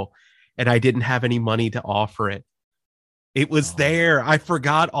skull and I didn't have any money to offer it. It was there. I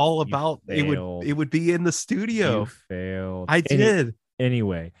forgot all about it. It would be in the studio. You failed. I did.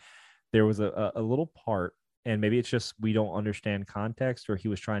 Anyway, there was a little part, and maybe it's just we don't understand context, or he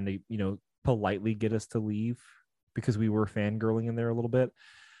was trying to, politely get us to leave because we were fangirling in there a little bit.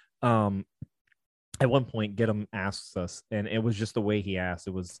 At one point, Get 'em asks us, and it was just the way he asked.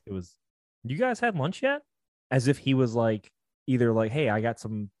 It was, you guys had lunch yet? As if he was like, either like, hey, I got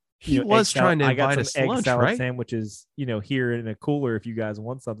some. He was trying to invite us egg lunch, salad right? Sandwiches, here in a cooler if you guys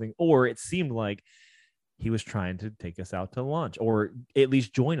want something. Or it seemed like he was trying to take us out to lunch, or at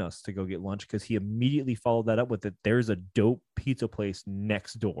least join us to go get lunch, because he immediately followed that up with it. There's a dope pizza place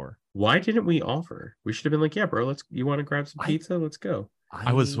next door. Why didn't we offer? We should have been like, yeah, bro, you want to grab some pizza? Let's go.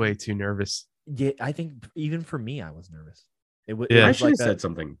 I was way too nervous. Yeah, I think even for me, I was nervous. I should have said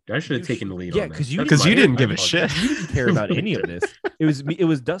something. I should have taken the lead. Yeah, because you didn't give a shit. You didn't care about any of this. It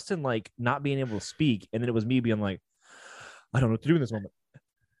was Dustin like not being able to speak, and then it was me being like, I don't know what to do in this moment.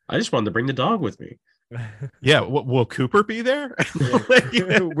 I just wanted to bring the dog with me. Yeah, will Cooper be there?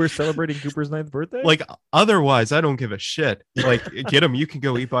 We're celebrating Cooper's 9th birthday. Like, otherwise, I don't give a shit. Like, get him. You can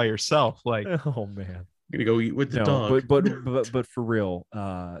go eat by yourself. Like, oh man, I'm gonna go eat with the dog. But for real,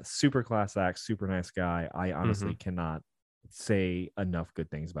 super class act, super nice guy. I honestly cannot say enough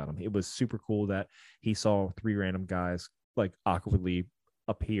good things about him. It was super cool that he saw 3 random guys like awkwardly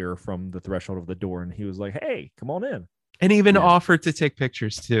appear from the threshold of the door, and he was like, "Hey, come on in," and even offered to take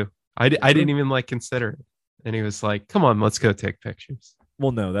pictures too. I didn't even like consider it, and he was like, "Come on, let's go take pictures."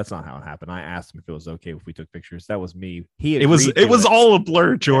 Well, no, that's not how it happened. I asked him if it was okay if we took pictures. That was me. It was all a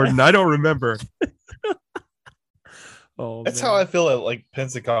blur, Jordan. I don't remember. That's how I feel at like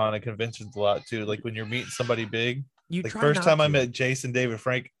Pensacon and conventions a lot too. Like when you're meeting somebody big. Like first time I met Jason David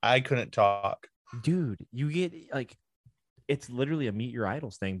Frank, I couldn't talk. Dude, you get like, it's literally a meet your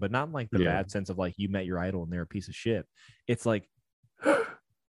idols thing, but not like the bad sense of like you met your idol and they're a piece of shit. It's like,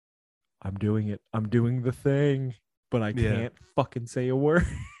 I'm doing it. I'm doing the thing, but I can't fucking say a word.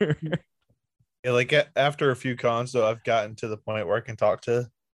 Yeah, like after a few cons, though, I've gotten to the point where I can talk to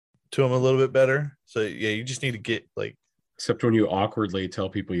him a little bit better. So yeah, you just need to get like. Except when you awkwardly tell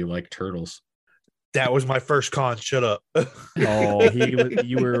people you like turtles. That was my first con. Shut up. Oh,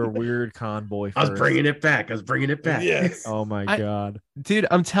 you were a weird con boy. I was bringing it back. Yes. Oh my God. Dude,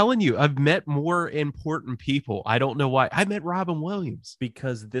 I'm telling you, I've met more important people. I don't know why. I met Robin Williams.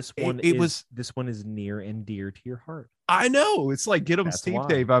 Because this one is near and dear to your heart. I know. It's like get him Steve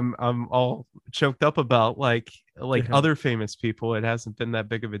Dave. I'm all choked up about like other famous people. It hasn't been that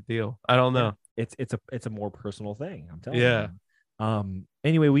big of a deal. I don't know. It's a more personal thing. I'm telling you.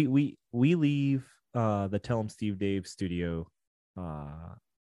 Anyway, we leave the Tell 'em Steve Dave studio,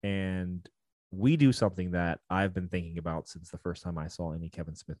 and we do something that I've been thinking about since the first time I saw any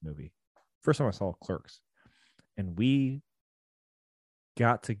Kevin Smith movie. First time I saw Clerks, and we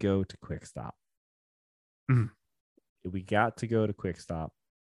got to go to Quick Stop. We got to go to Quick Stop,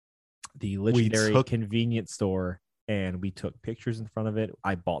 the legendary convenience store, and we took pictures in front of it.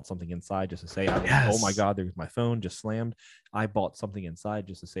 I bought something inside just to say, oh my God, there's my phone just slammed. I bought something inside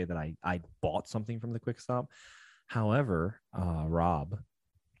just to say that I bought something from the Quick Stop. However, Rob,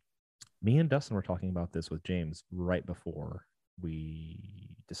 me and Dustin were talking about this with James right before we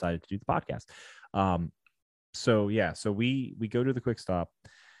decided to do the podcast. So we go to the Quick Stop.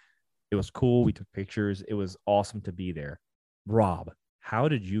 It was cool. We took pictures. It was awesome to be there. Rob, how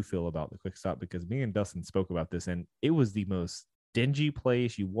did you feel about the Quick Stop? Because me and Dustin spoke about this, and it was the most dingy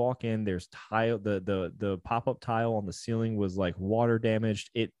place. You walk in, there's tile, the pop-up tile on the ceiling was like water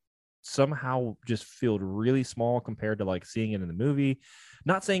damaged. It somehow just felt really small compared to like seeing it in the movie.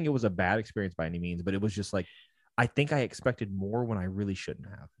 Not saying it was a bad experience by any means, but it was just like, I think I expected more when I really shouldn't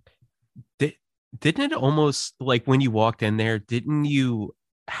have. Didn't it almost like when you walked in there, didn't you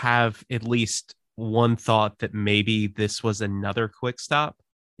have at least one thought that maybe this was another Quick Stop?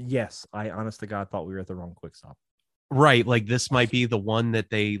 Yes, I honest to God thought we were at the wrong Quick Stop. Right, like this might be the one that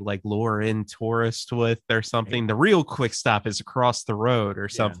they like lure in tourists with or something. The real Quick Stop is across the road or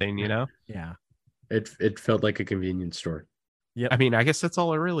something, you know? Yeah. It felt like a convenience store. Yeah, I mean, I guess that's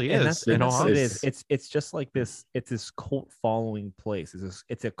all it really is. That's what it is. It's just like this. It's this cult following place.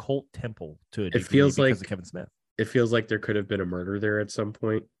 It's a cult temple to it. It feels like of Kevin Smith. It feels like there could have been a murder there at some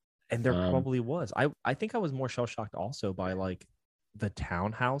point. And there probably was. I think I was more shell shocked also by like the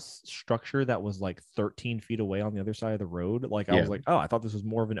townhouse structure that was like 13 feet away on the other side of the road. Like I was like, oh, I thought this was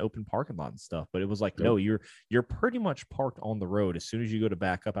more of an open parking lot and stuff, but it was like, no, you're pretty much parked on the road. As soon as you go to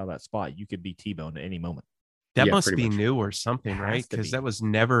back up out of that spot, you could be T-boned at any moment. That must be new or something, right? Because that was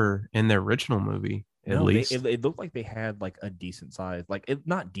never in the original movie. At least it looked like they had like a decent size, like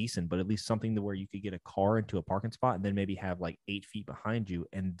not decent, but at least something to where you could get a car into a parking spot and then maybe have like 8 feet behind you,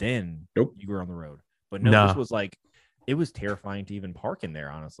 and then you were on the road. But no, this was like, it was terrifying to even park in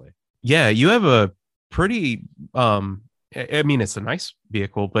there, honestly. Yeah, you have a pretty I mean, it's a nice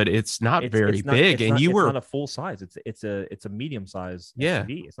vehicle, but it's not very big. And you were not a full size. It's a medium size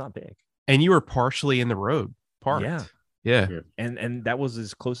SUV. It's not big. And you were partially in the road parked. Yeah. And that was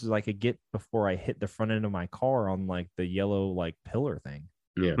as close as I could get before I hit the front end of my car on like the yellow like pillar thing.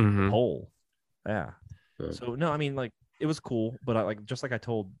 Yeah. Pole. Yeah. So no, I mean, like, it was cool, but I just like I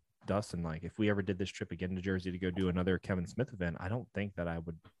told Dustin, like, if we ever did this trip again to Jersey to go do another Kevin Smith event, I don't think that I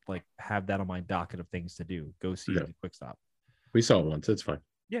would like have that on my docket of things to do. Go see the Quick Stop. We saw it once. It's fine.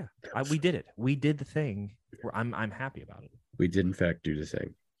 Yeah, we did it. We did the thing. I'm happy about it. We did in fact do the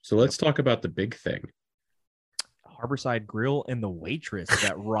thing. So let's talk about the big thing. Harborside Grill and the waitress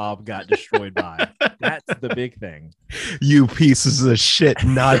that Rob got destroyed by. That's the big thing. You pieces of shit,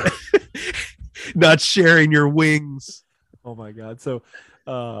 not sharing your wings. Oh my God. So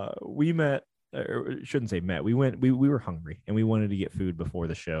we met, or shouldn't say met. We were hungry and we wanted to get food before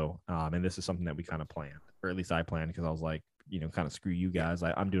the show. And this is something that we kind of planned, or at least I planned, because I was like, kind of screw you guys.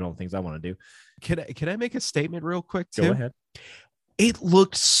 I'm doing all the things I want to do. Can I make a statement real quick too? Go ahead. It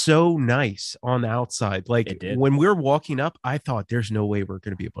looked so nice on the outside. Like when we were walking up, I thought there's no way we're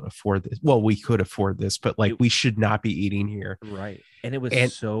going to be able to afford this. Well, we could afford this, but like we should not be eating here. Right. And it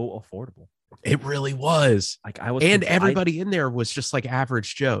was so affordable. It really was. Like everybody in there was just like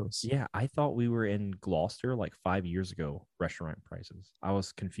average Joes. Yeah. I thought we were in Gloucester like 5 years ago, restaurant prices. I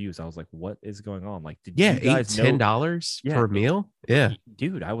was confused. I was like, what is going on? Like, did you guys $10 for a meal? Yeah.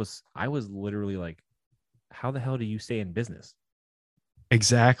 Dude, I was literally like, how the hell do you stay in business?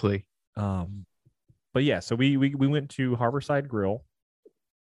 Exactly. But yeah, so we went to Harborside Grill,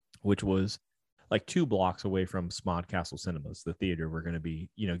 which was like 2 blocks away from Smod Castle Cinemas, the theater we're going to be,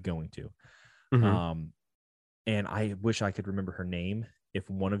 going to. Mm-hmm. And I wish I could remember her name. If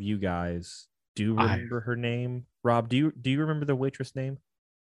one of you guys do remember her name, Rob, do you remember the waitress name?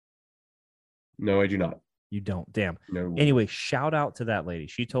 No, I do not. You don't? Damn. No. Anyway, shout out to that lady.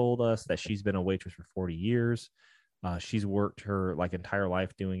 She told us that she's been a waitress for 40 years. She's worked her like entire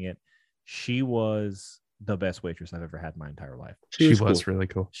life doing it. She was the best waitress I've ever had in my entire life. She was really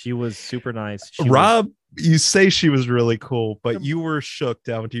cool. She was super nice. Rob, you say she was really cool, but you were shook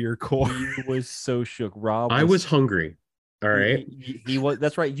down to your core. He was so shook. Rob, I was hungry. All right. He was.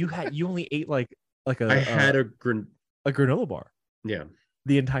 That's right. You only ate like a. I had a granola bar. Yeah.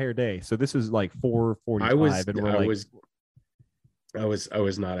 The entire day. So this is like 4:45, I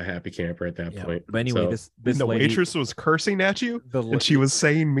was not a happy camper at that point. But anyway, this the lady, waitress was cursing at you, and she was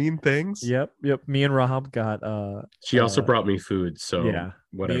saying mean things. Yep. Me and Rob got. She also brought me food, so yeah,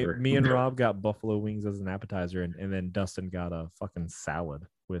 whatever. Me and Rob got buffalo wings as an appetizer, and then Dustin got a fucking salad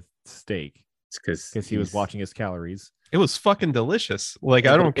with steak. It's because he was watching his calories. It was fucking delicious. Like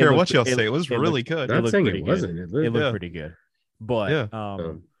I don't care what y'all say, it was really good. Not saying it wasn't. It looked pretty good, but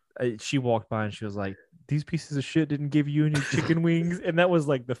she walked by and she was like, these pieces of shit didn't give you any chicken wings. And that was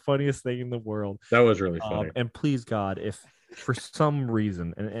like the funniest thing in the world. That was really funny. And please God, if for some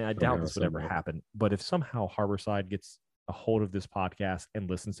reason, and I doubt this would ever happen, but if somehow Harborside gets a hold of this podcast and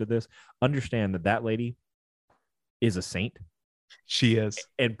listens to this, understand that lady is a saint. She is.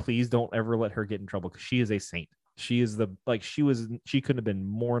 And please don't ever let her get in trouble, because she is a saint. She is she couldn't have been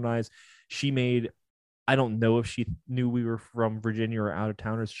more nice. She made, I don't know if she knew we were from Virginia or out of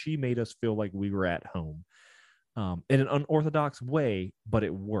towners. She made us feel like we were at home, in an unorthodox way, but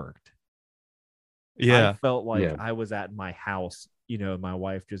it worked. Yeah. I felt like I was at my house, my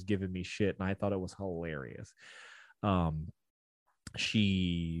wife just giving me shit, and I thought it was hilarious.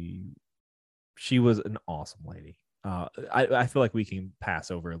 She was an awesome lady. I feel like we can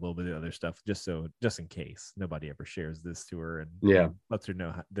pass over a little bit of other stuff just in case nobody ever shares this to her and lets her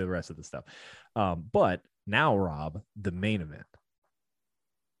know the rest of the stuff. But now, Rob, the main event.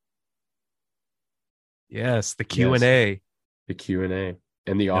 Yes, the Q&A. The Q&A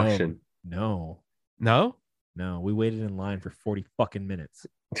and the auction. No, we waited in line for 40 fucking minutes.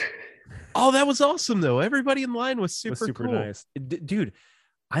 Oh, that was awesome though. Everybody in line was super cool. Nice. Dude,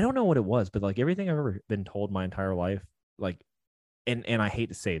 I don't know what it was, but like everything I've ever been told my entire life, like, and I hate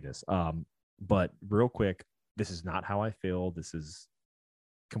to say this, but real quick, this is not how I feel. This is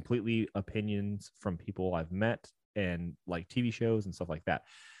completely opinions from people I've met and like TV shows and stuff like that.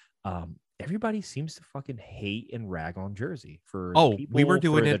 Everybody seems to fucking hate and rag on Jersey for people, we were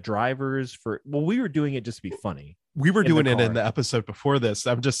doing the drivers we were doing it just to be funny. We were doing it in the episode before this.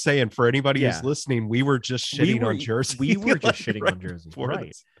 I'm just saying, for anybody who's listening, we were just shitting on Jersey. We were just shitting on Jersey, right?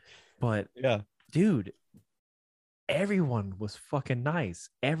 This. But dude, everyone was fucking nice.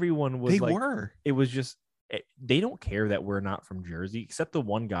 Everyone was. It was just, they don't care that we're not from Jersey, except the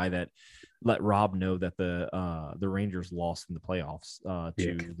one guy that let Rob know that the Rangers lost in the playoffs.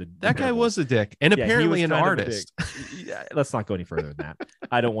 That guy was a dick, and apparently an artist. Let's not go any further than that.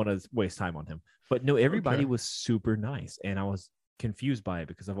 I don't want to waste time on him. But no, everybody was super nice, and I was confused by it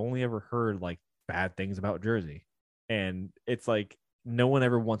because I've only ever heard like bad things about Jersey, and it's like no one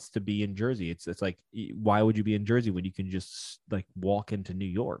ever wants to be in Jersey. It's like, why would you be in Jersey when you can just like walk into New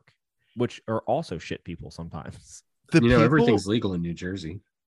York, which are also shit people sometimes. Everything's legal in New Jersey.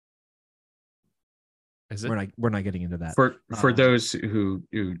 Is it? We're not getting into that. For those who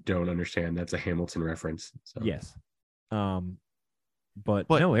don't understand, that's a Hamilton reference. So. Yes. But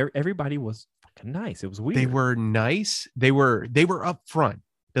no, everybody was fucking nice. It was weird. They were nice. They were up front.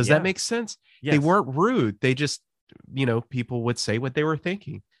 Does that make sense? Yes. They weren't rude. They just, people would say what they were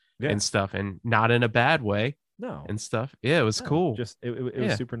thinking and stuff, and not in a bad way. No. And stuff. Yeah, it was cool. Just it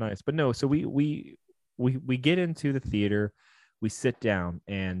was super nice. But no, so we get into the theater, we sit down,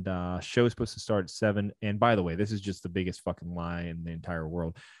 and show's supposed to start at 7. And by the way, this is just the biggest fucking lie in the entire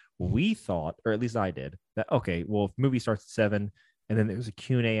world. We thought, or at least I did, that okay, well, if movie starts at 7, and then there was a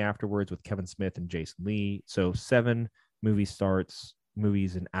Q&A afterwards with Kevin Smith and Jason Lee. So 7, movie starts.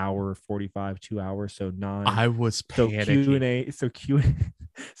 Movie's an hour 45, 2 hours, so 9. I was panicking. So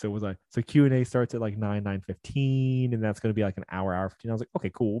Q&A starts at like 9:15, and that's going to be like an hour 15. I was like,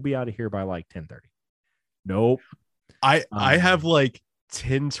 okay, cool, we'll be out of here by like 10:30. Nope. I have like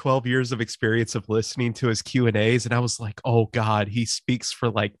 10, 12 years of experience of listening to his Q&As, and I was like, oh God, he speaks for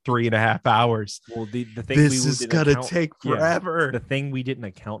like 3.5 hours. Well, the thing this is gonna take forever. The thing we didn't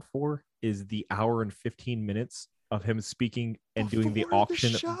account for is the hour and 15 minutes of him speaking and doing the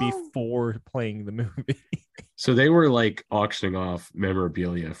auction before playing the movie. So they were like auctioning off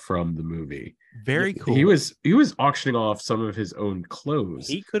memorabilia from the movie. Very cool. He was auctioning off some of his own clothes.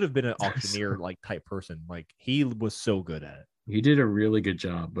 He could have been an auctioneer like type person. Like he was so good at it. He did a really good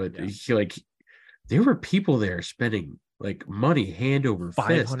job, but there were people there spending like money hand over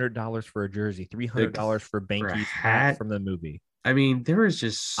fist. $500 for a jersey, $300 for Banky's hat from the movie. I mean, there was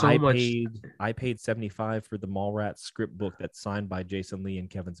just so much. I paid $75 for the Mallrats script book that's signed by Jason Lee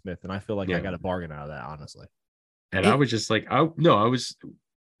and Kevin Smith, and I feel like I got a bargain out of that, honestly. And I was just like,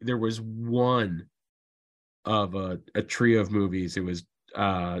 there was one of a trio of movies. It was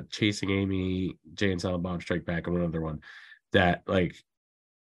Chasing Amy, Jay and Silent Bob Strike Back, and one other one that like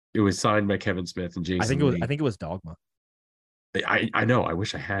it was signed by Kevin Smith and Jason Lee. I think it was Dogma. I know. I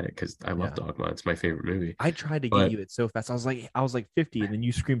wish I had it because I love Dogma. It's my favorite movie. I tried to get you it so fast. I was like 50, and then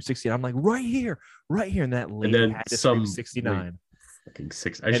you screamed 60. And I'm like, right here, and that lady had to scream 69. Fucking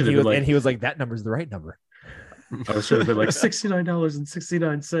 6. I should have been like, and he was like, that number's the right number. I should have been like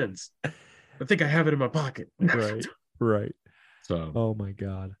 $69.69. I think I have it in my pocket. Right. So. Oh my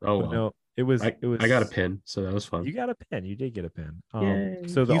God. Oh well. No, it was. I got a pin, so that was fun. You got a pin. You did get a pin.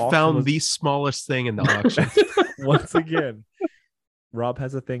 So you found the smallest thing in the auction. Once again, Rob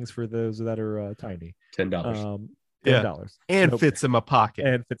has a things for those that are tiny. $10. $10 and fits in my pocket.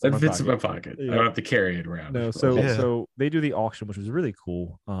 And fits in my pocket. I don't have to carry it around. No, so they do the auction, which was really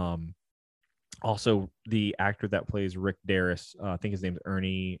cool. Also, the actor that plays Rick Darris, I think his name's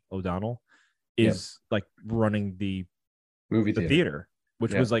Ernie O'Donnell, is like running the movie theater,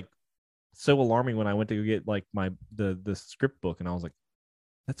 which was like so alarming when I went to go get like the script book, and I was like,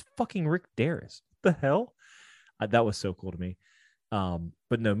 that's fucking Rick Darris. What the hell? That was so cool to me.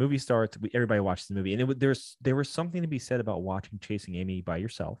 But no, movie starts. Everybody watches the movie, and there was something to be said about watching Chasing Amy by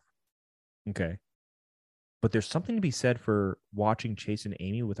yourself. Okay. But there's something to be said for watching Chasing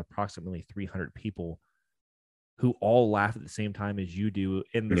Amy with approximately 300 people who all laugh at the same time as you do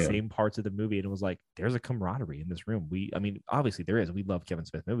in the same parts of the movie. And it was like, there's a camaraderie in this room. I mean, obviously there is. We love Kevin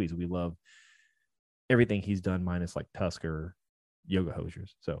Smith movies. We love everything he's done minus like Tusk or Yoga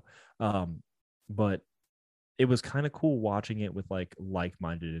Hosers. So, but it was kind of cool watching it with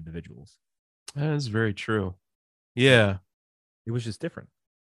like-minded individuals. That is very true. Yeah. It was just different.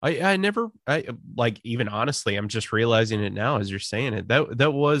 I never like, even honestly, I'm just realizing it now as you're saying it.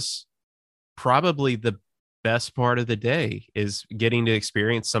 That was probably the best part of the day, is getting to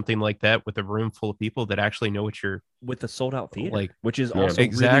experience something like that with a room full of people that actually know what you're with a sold out theater, which is also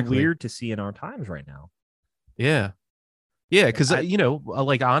really weird to see in our times right now. Yeah. Because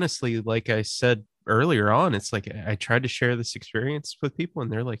like honestly, like I said earlier on, it's like I tried to share this experience with people,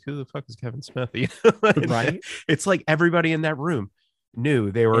 and they're like, "Who the fuck is Kevin Smith?" Right? It's like everybody in that room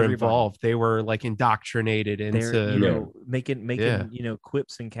knew, they were involved, they were like indoctrinated into making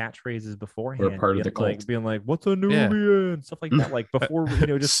quips and catchphrases beforehand, or part of the cult, like being like, what's a newbie and stuff like that, like before,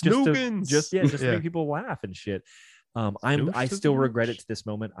 just to make people laugh and shit. I still regret it to this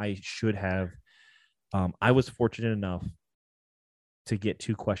moment. I should have I was fortunate enough to get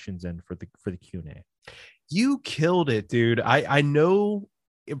 2 questions in for the Q&A. You killed it, dude. I know.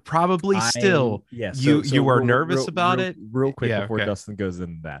 Probably still. You were nervous about it real quick before Dustin goes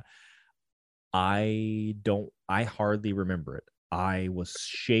into that. I hardly remember it. I was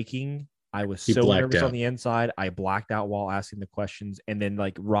shaking. I was so nervous on the inside. I blacked out while asking the questions, and then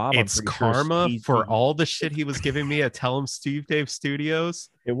like Rob, it's karma for all the shit he was giving me at Tell 'em Steve Dave Studios.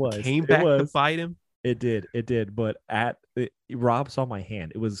 It was came back to bite him. It did. But Rob saw my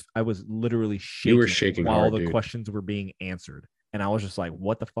hand. I was literally You were shaking shaking while hard, the dude. questions were being answered. And I was just like,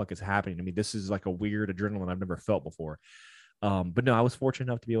 what the fuck is happening to me? This is like a weird adrenaline I've never felt before. But no, I was fortunate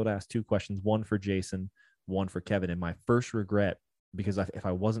enough to be able to ask 2 questions, one for Jason, one for Kevin. And my first regret, because if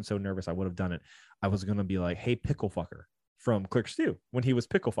I wasn't so nervous, I would have done it. I was going to be like, hey, pickle fucker from Clerk Stew when he was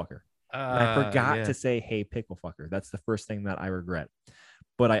pickle fucker. And I forgot to say, hey, pickle fucker. That's the first thing that I regret.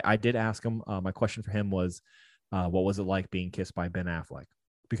 But I did ask him. My question for him was, what was it like being kissed by Ben Affleck?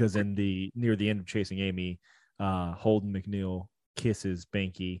 Because near the end of Chasing Amy, Holden McNeil kisses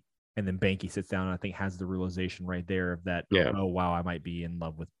Banky, and then Banky sits down and I think has the realization right there of that. Yeah. Oh wow, I might be in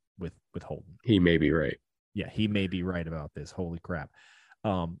love with Holden. He may be right. Yeah, he may be right about this. Holy crap.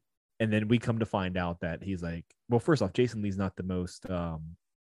 And then we come to find out that he's like, well, first off, Jason Lee's not the most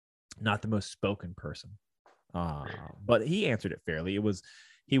spoken person. But he answered it fairly.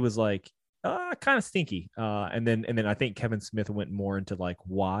 He was like, kind of stinky. And then I think Kevin Smith went more into like,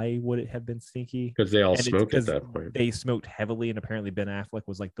 why would it have been stinky? Because they all And smoked at that point. They smoked heavily, and apparently Ben Affleck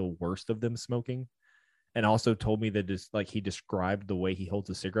was like the worst of them smoking. And also told me that just like he described the way he holds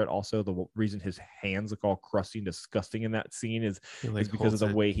a cigarette. Also, the reason his hands look all crusty and disgusting in that scene is because of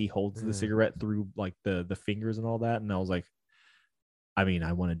the way he holds the cigarette through like the fingers and all that. And I was like, I mean,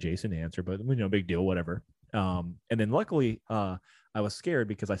 I wanted Jason to answer, but no big deal, whatever. And then luckily, I was scared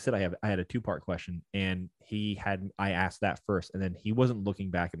because I said I had a 2-part question, and I asked that first, and then he wasn't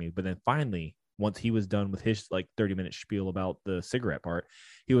looking back at me. But then finally, once he was done with his like 30-minute spiel about the cigarette part,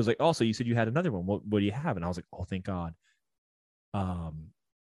 he was like, "Oh, so you said you had another one? What do you have?" And I was like, "Oh, thank God."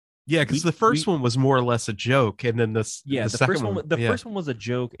 Yeah, because the first one was more or less a joke, and then the first one was a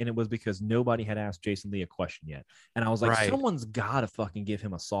joke, and it was because nobody had asked Jason Lee a question yet, and I was like, someone's got to fucking give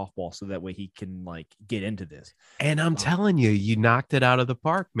him a softball so that way he can like get into this. And I'm telling you, you knocked it out of the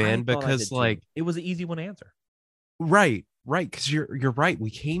park, man, because like it was an easy one to answer. Right, because you're right.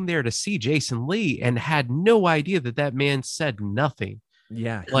 We came there to see Jason Lee and had no idea that man said nothing.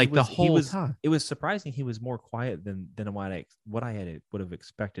 Yeah, like the whole time. It was surprising he was more quiet than what I would have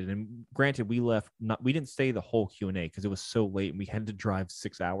expected. And granted, we didn't stay the whole Q&A because it was so late and we had to drive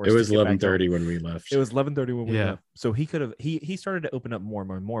 6 hours. It was 11:30 when we left. It was 11:30 when we left. So he could have he started to open up more and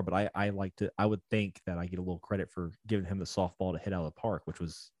more and more. But I would think that I get a little credit for giving him the softball to hit out of the park, which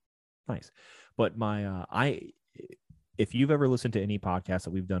was nice. But if you've ever listened to any podcast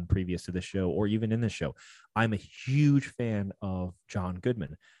that we've done previous to this show or even in this show, I'm a huge fan of John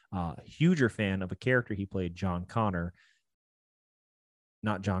Goodman, huger fan of a character he played, John Connor.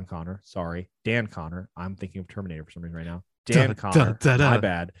 Not John Connor, sorry, Dan Connor. I'm thinking of Terminator for some reason right now. Dan Connor, my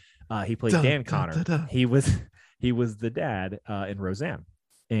bad. He played Dan Connor. He was the dad in Roseanne.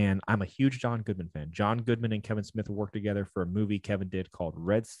 And I'm a huge John Goodman fan. John Goodman and Kevin Smith worked together for a movie Kevin did called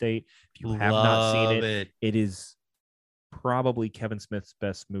Red State. If you have not seen it, it is probably Kevin Smith's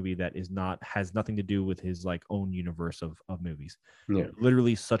best movie that has nothing to do with his like own universe of movies. Yeah.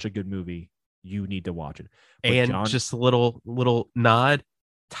 Literally such a good movie. You need to watch it. But and just a little nod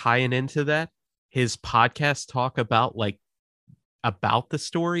tying into that, his podcast talk about the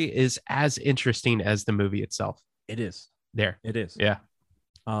story is as interesting as the movie itself. It is. It is. Yeah.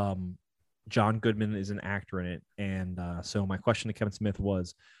 John Goodman is an actor in it. And so my question to Kevin Smith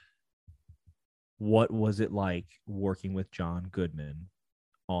was, what was it like working with John Goodman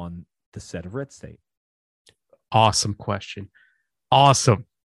on the set of Red State? Awesome question. Awesome.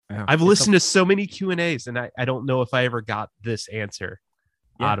 Yeah, I've listened to so many Q&As and I don't know if I ever got this answer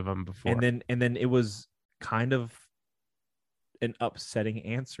out of him before. And then it was kind of an upsetting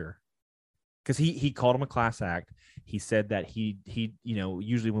answer because he called him a class act. He said that he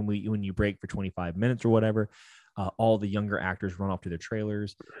usually when you break for 25 minutes or whatever, all the younger actors run off to their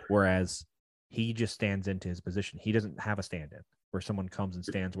trailers, whereas he just stands into his position. He doesn't have a stand-in where someone comes and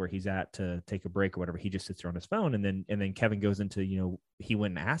stands where he's at to take a break or whatever. He just sits there on his phone. And then Kevin goes into, he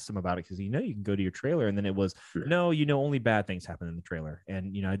went and asked him about it because, you can go to your trailer. And then it was, no, only bad things happen in the trailer.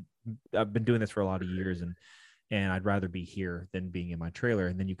 And, I've been doing this for a lot of years and I'd rather be here than being in my trailer.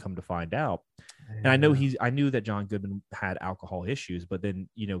 And then you come to find out. And I knew that John Goodman had alcohol issues, but then,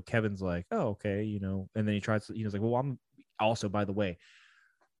 Kevin's like, oh, okay. And then he tries to, he's like, well, I'm also, by the way,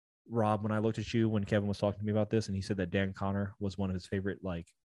 Rob, when I looked at you when Kevin was talking to me about this and he said that Dan Connor was one of his favorite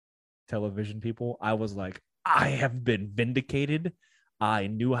television people, I was like, I have been vindicated. I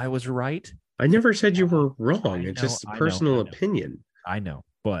knew I was right. I never said you were wrong. It's just a personal opinion. I know,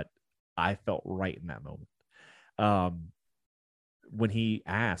 but I felt right in that moment. When he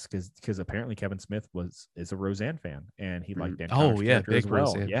asked, because apparently Kevin Smith is a Roseanne fan and he liked Dan Connor's character big as well.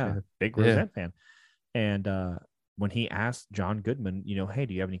 Roseanne fan. Big Roseanne fan. And when he asked John Goodman, hey,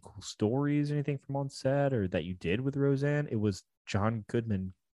 do you have any cool stories or anything from on set or that you did with Roseanne? It was John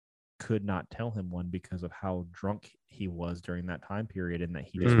Goodman could not tell him one because of how drunk he was during that time period, and that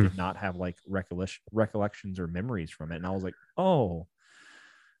he just did not have like recollections or memories from it. And I was like, oh,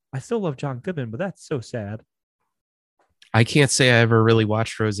 I still love John Goodman, but that's so sad. I can't say I ever really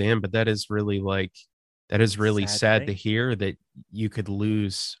watched Roseanne, but that is really sad to hear that you could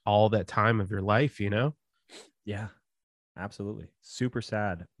lose all that time of your life, Yeah, absolutely. Super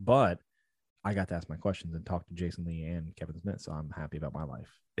sad. But I got to ask my questions and talk to Jason Lee and Kevin Smith, so I'm happy about my life.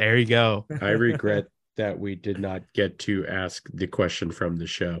 There you go. I regret that we did not get to ask the question from the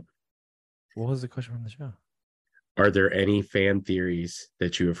show. What was the question from the show? Are there any fan theories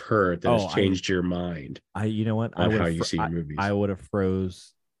that you have heard that has changed your mind? You know what? On how you see movies. I would have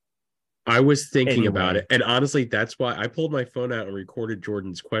froze. I was thinking about it. And honestly, that's why I pulled my phone out and recorded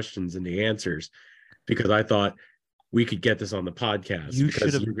Jordan's questions and the answers, because I thought we could get this on the podcast. You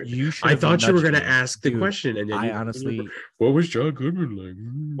should have. I thought you were going to ask the question, and then I honestly, what was John Goodman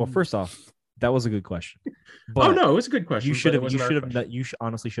like? Well, first off, that was a good question. But it was a good question. You should have. You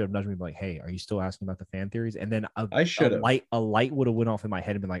honestly should have nudged me like, "Hey, are you still asking about the fan theories?" And then I should have. A light would have went off in my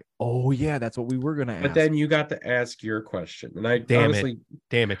head and been like, "Oh yeah, that's what we were going to ask." But then you got to ask your question, and I damn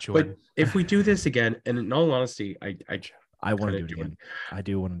it, Jordan. But if we do this again, and in all honesty, I want to do it again. I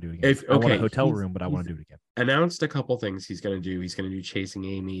do want to do it again. I want a hotel room, but I want to do it again. Announced a couple things he's going to do. He's going to do Chasing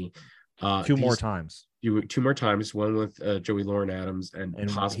Amy. Two more times. One with Joey Lauren Adams, and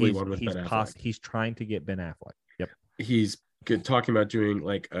possibly one with Ben Affleck. He's trying to get Ben Affleck. Yep. He's talking about doing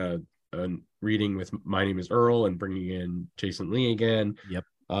like a reading with My Name is Earl and bringing in Jason Lee again. Yep.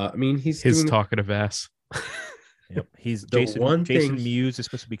 I mean, he's his talkative ass. Yep. He's Jason Mewes is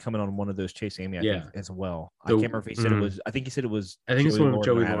supposed to be coming on one of those Chasing Amy, I think, as well. I can't remember if he said it was. I think he said it was. I think it's one with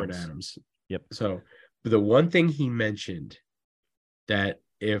Joey Lauren Adams. Yep. So the one thing he mentioned that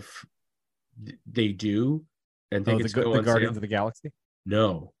if they do, and think it's the Guardians of the Galaxy.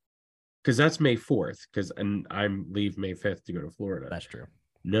 No, because that's May 4th. And I'm leave May 5th to go to Florida. That's true.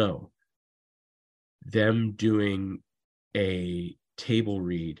 No, them doing a table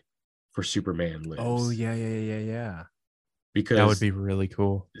read for Superman Lives. Oh yeah. Because that would be really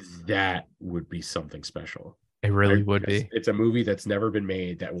cool. That would be something special. It really would be. It's a movie that's never been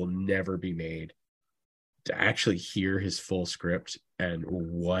made, that will never be made. To actually hear his full script and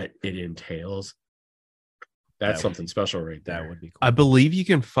what it entails, that's something special right there. That would be cool. I believe you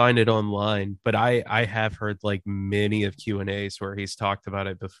can find it online, but I have heard like many of Q&As where he's talked about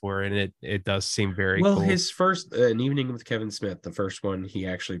it before, and it does seem very cool. His first An Evening with Kevin Smith, the first one he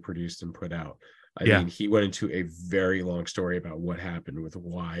actually produced and put out. I mean, he went into a very long story about what happened with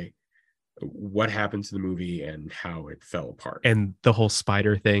what happened to the movie and how it fell apart, and the whole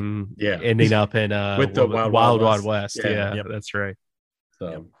spider thing ending up in with the Wild West. That's right.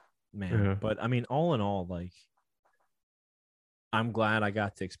 So man, but I mean, all in all, like, I'm glad I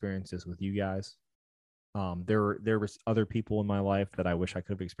got to experience this with you guys. There was other people in my life that I wish I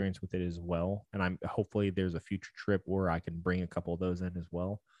could have experienced with it as well, and hopefully there's a future trip where I can bring a couple of those in as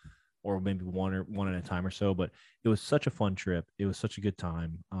well, or maybe one at a time or so. But it was such a fun trip. It was such a good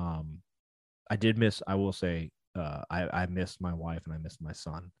time. I will say, I missed my wife and I missed my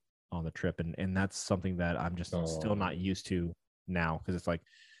son on the trip. And that's something that I'm just still not used to now. Cause it's like,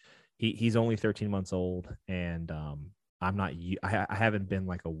 he's only 13 months old, and I haven't been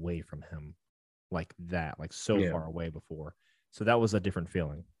like away from him like that, like far away before. So that was a different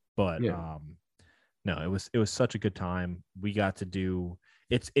feeling, but no, it was such a good time. We got to do,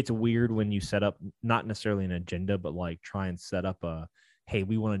 it's weird when you set up, not necessarily an agenda, but like try and set up hey,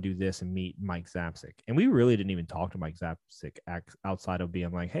 we want to do this and meet Mike Zapsik. And we really didn't even talk to Mike Zapsik outside of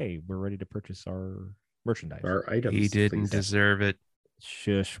being like, hey, we're ready to purchase our merchandise. Our items. He didn't deserve it.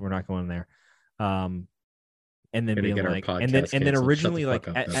 Shush, we're not going there. And then being like, and then originally, like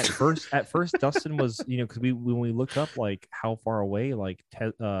at first, Dustin was, because when we looked up like how far away like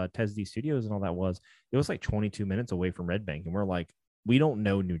TESD Studios and all that was, it was like 22 minutes away from Red Bank, and we're like, we don't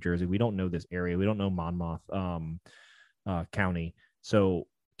know New Jersey, we don't know this area, we don't know Monmouth County. So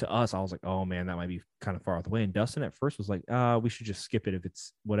to us, I was like, oh man, that might be kind of far out the way. And Dustin at first was like, we should just skip it if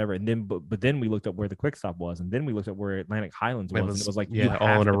it's whatever. And then, but then we looked up where the Quick Stop was, and then we looked at where Atlantic Highlands was, and it was like,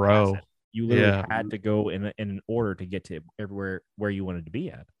 all in a row. You literally had to go in an order to get to everywhere where you wanted to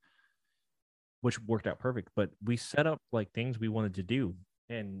be at, which worked out perfect. But we set up like things we wanted to do,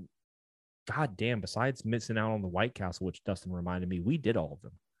 and god damn, besides missing out on the White Castle, which Dustin reminded me, we did all of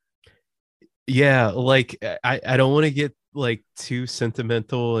them. Yeah, like I don't want to get like too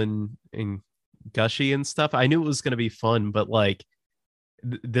sentimental and gushy and stuff. I knew it was going to be fun, but like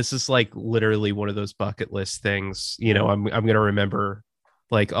this is like literally one of those bucket list things. You know, I'm gonna remember,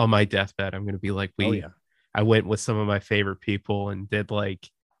 like on my deathbed, I'm gonna be like, I went with some of my favorite people and did like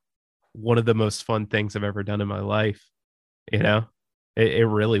one of the most fun things I've ever done in my life. You know, it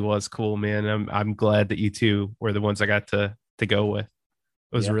really was cool, man. I'm glad that you two were the ones I got to go with.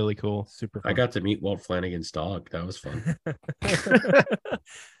 It was really cool. Super fun. I got to meet Walt Flanagan's dog. That was fun.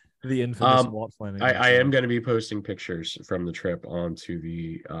 The infamous Walt Flanagan. I am going to be posting pictures from the trip onto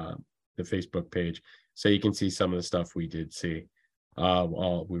the Facebook page, so you can see some of the stuff we did see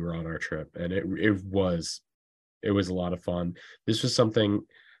while we were on our trip, and it was a lot of fun. This was something.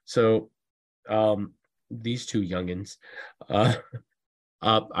 So, these two youngins,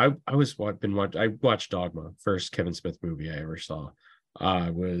 I watched Dogma, first Kevin Smith movie I ever saw. I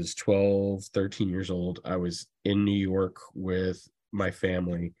was 12, 13 years old. I was in New York with my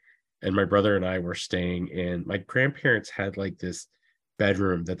family, and my brother and I were staying in, my grandparents had like this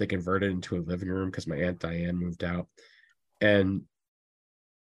bedroom that they converted into a living room because my Aunt Diane moved out. And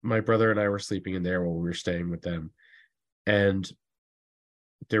my brother and I were sleeping in there while we were staying with them. And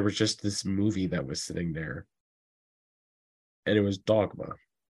there was just this movie that was sitting there. And it was Dogma.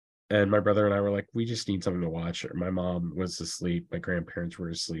 And my brother and I were like, we just need something to watch. My mom was asleep. My grandparents were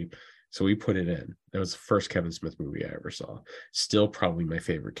asleep. So we put it in. That was the first Kevin Smith movie I ever saw. Still probably my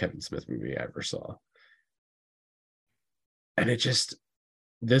favorite Kevin Smith movie I ever saw. And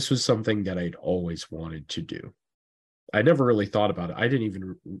this was something that I'd always wanted to do. I never really thought about it.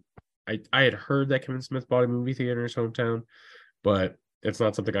 I had heard that Kevin Smith bought a movie theater in his hometown, but it's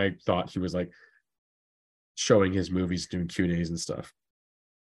not something I thought he was like showing his movies, doing Q&As and stuff.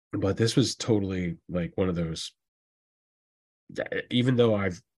 But this was totally like one of those, even though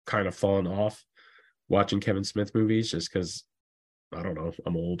I've kind of fallen off watching Kevin Smith movies just because, I don't know,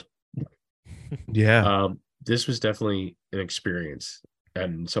 I'm old. Yeah. This was definitely an experience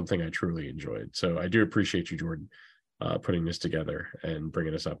and something I truly enjoyed. So I do appreciate you, Jordan, putting this together and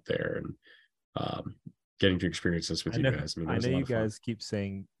bringing us up there and getting to experience this with you guys. I know you guys keep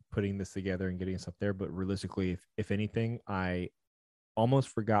saying putting this together and getting us up there, but realistically, if anything, I almost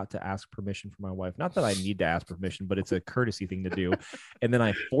forgot to ask permission from my wife. Not that I need to ask permission, but it's a courtesy thing to do. And then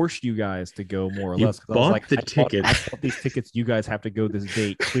I forced you guys to go more or less. I was like, I bought these tickets. You guys have to go this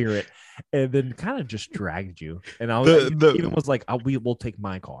date, clear it. And then kind of just dragged you. And I was even was like, we'll take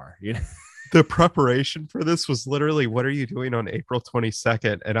my car. You know? The preparation for this was literally, what are you doing on April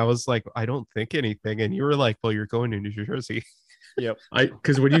 22nd? And I was like, I don't think anything. And you were like, well, you're going to New Jersey. Yep.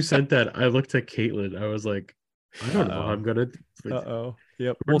 Because when you sent that, I looked at Caitlin. I was like, I don't know. I'm gonna.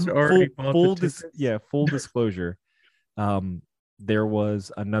 Yep. Well, full disclosure. There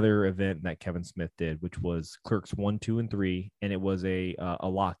was another event that Kevin Smith did, which was Clerks 1, 2, and 3, and it was a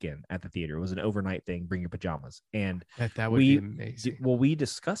lock-in at the theater. It was an overnight thing. Bring your pajamas, and that would be amazing. We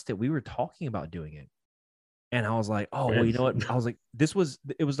discussed it. We were talking about doing it, and I was like, oh, well, you know what? I was like, it was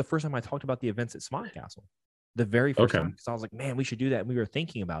the first time I talked about the events at Smiley Castle, the very first time. Because I was like, man, we should do that, and we were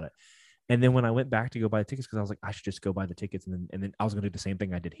thinking about it. And then when I went back to go buy the tickets, because I was like, I should just go buy the tickets. And then I was going to do the same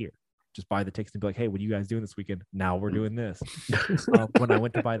thing I did here. Just buy the tickets and be like, hey, what are you guys doing this weekend? Now we're doing this. When I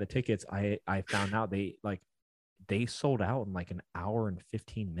went to buy the tickets, I found out they sold out in like an hour and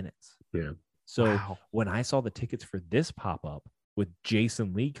 15 minutes. Yeah. So when I saw the tickets for this pop up with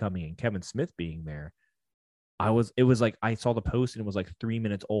Jason Lee coming and Kevin Smith being there, it was like I saw the post and it was like 3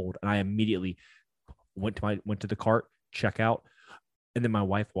 minutes old. And I immediately went to the cart, check out. And then my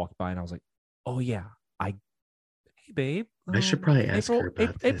wife walked by and I was like, oh yeah, hey babe. I should probably ask her about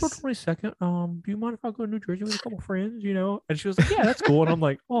this. April 22nd. Do you mind if I go to New Jersey with a couple friends, you know? And she was like, yeah, that's cool. And I'm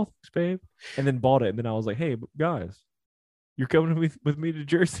like, oh, thanks, babe. And then bought it. And then I was like, hey, guys, you're coming with me to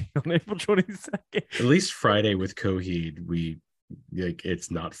Jersey on April 22nd. At least Friday with Coheed,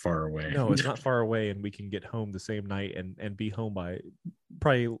 it's not far away. No, it's not far away. And we can get home the same night and be home by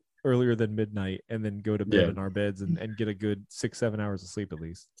probably earlier than midnight and then go to bed in our beds and get a good 6-7 hours of sleep at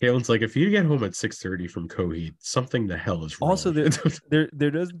least. Caitlin's like, if you get home at 6:30 from Coheed, something the hell is wrong. Also, there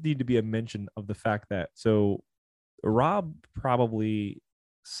does need to be a mention of the fact that Rob probably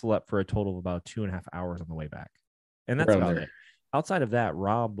slept for a total of about 2.5 hours on the way back. And that's about it. Outside of that,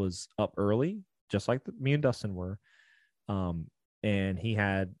 Rob was up early, just like me and Dustin were. And he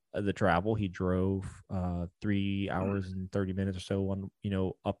had the travel. He drove 3 hours and 30 minutes or so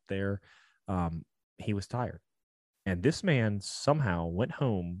up there. He was tired. And this man somehow went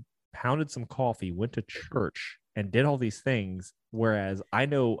home, pounded some coffee, went to church, and did all these things. Whereas I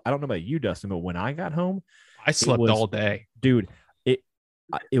don't know about you, Dustin, but when I got home, I slept all day. Dude, it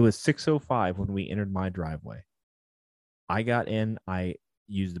was 6:05 when we entered my driveway. I got in, I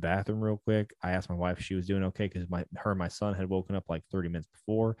use the bathroom real quick. I asked my wife if she was doing okay because her and my son had woken up like 30 minutes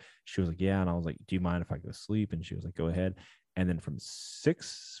before. She was like, yeah. And I was like, do you mind if I go to sleep? And she was like, go ahead. And then from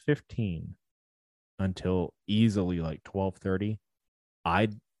 6:15 until easily like 12:30, I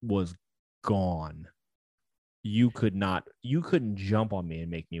was gone. You couldn't jump on me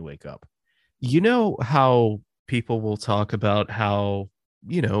and make me wake up. You know how people will talk about how,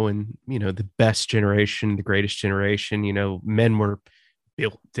 the best generation, the greatest generation, men were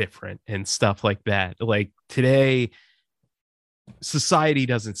built different and stuff like that. Like today, society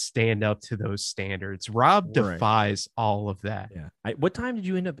doesn't stand up to those standards. Rob defies all of that. Yeah. What time did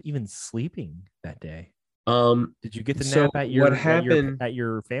you end up even sleeping that day? Did you get the so nap at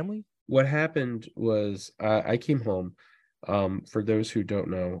your family? What happened was I came home. For those who don't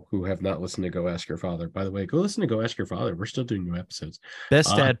know, who have not listened to Go Ask Your Father, by the way, go listen to Go Ask Your Father. We're still doing new episodes.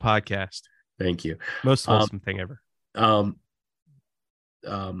 Best dad podcast. Thank you. Most wholesome thing ever.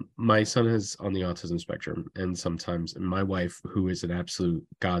 My son is on the autism spectrum, and sometimes my wife, who is an absolute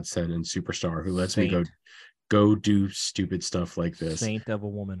godsend and superstar, who lets me go do stupid stuff like this. Saint of a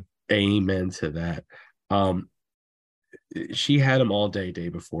woman. Amen to that. She had him all day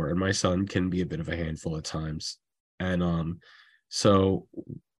before, and my son can be a bit of a handful at times. And so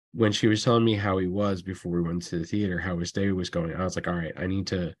when she was telling me how he was before we went to the theater, how his day was going, I was like, all right, I need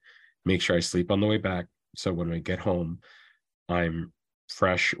to make sure I sleep on the way back. So when I get home, I'm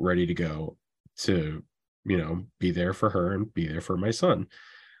fresh, ready to go to, be there for her and be there for my son.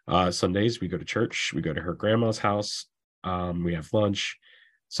 Sundays, we go to church, we go to her grandma's house. We have lunch.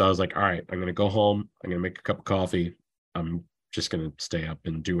 So I was like, all right, I'm going to go home. I'm going to make a cup of coffee. I'm just going to stay up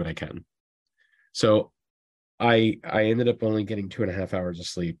and do what I can. So I ended up only getting 2.5 hours of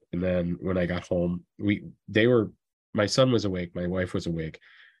sleep. And then when I got home, my son was awake, my wife was awake.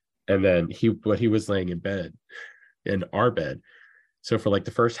 And then he was laying in bed, in our bed. So for like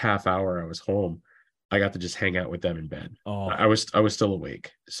the first half hour I was home, I got to just hang out with them in bed. Oh, I was still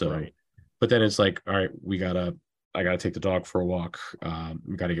awake. So, right. But then it's like, all right, I gotta take the dog for a walk.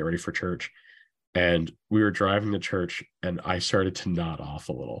 We got to get ready for church. And we were driving to church and I started to nod off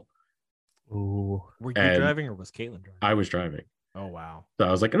a little. Ooh. Were you driving or was Caitlin driving? I was driving. Oh, wow. So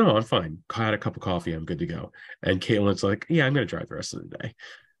I was like, no, I'm fine. I had a cup of coffee. I'm good to go. And Caitlin's like, yeah, I'm going to drive the rest of the day,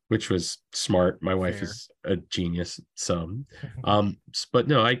 which was smart. My wife is a genius. So, but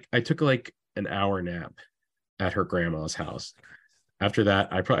no, I took like an hour nap at her grandma's house. After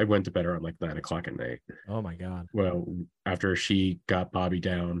that, I probably went to bed around like 9 o'clock at night. Oh my God. Well, after she got Bobby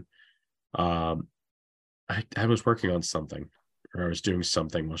down, I was working on something, or I was doing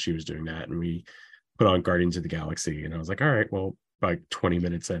something while she was doing that. And we put on Guardians of the Galaxy. And I was like, all right, well, by 20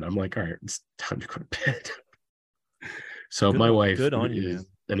 minutes in, I'm like, all right, it's time to go to bed. So my wife is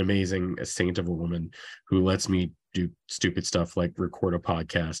an amazing, a saint of a woman who lets me do stupid stuff like record a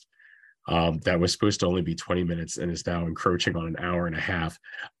podcast that was supposed to only be 20 minutes and is now encroaching on an hour and a half.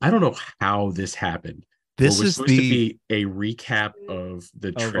 I don't know how this happened. This is supposed to be a recap of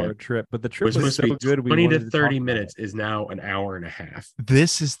our trip, but the trip was so good. 20 to 30 minutes is now an hour and a half.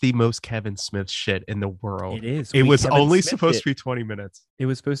 This is the most Kevin Smith shit in the world. It is. It was only supposed to be 20 minutes. It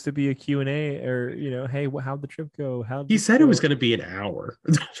was supposed to be a Q&A, or hey, how'd the trip go? He said it was going to be an hour.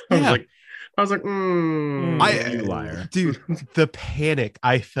 I was like, you liar, dude. The panic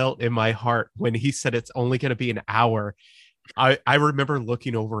I felt in my heart when he said it's only going to be an hour. I remember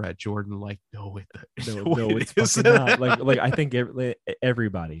looking over at Jordan like, no, it's fucking not. Like I think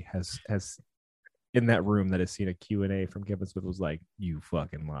everybody has in that room that has seen a Q&A from Kevin Smith was like, you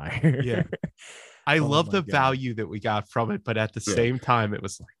fucking liar. Yeah. I love the value that we got from it, but at the same time, it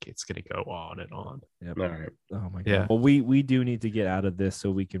was like, it's going to go on and on. Yep. All right. Oh my God. Well, we do need to get out of this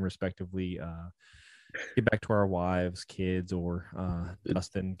so we can respectively get back to our wives, kids, or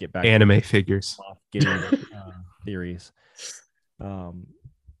Dustin, get back anime figures, getting theories.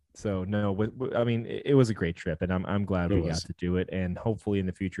 So no, I mean, it was a great trip, and I'm glad we got to do it. And hopefully in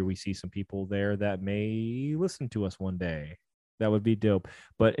the future we see some people there that may listen to us one day. That would be dope.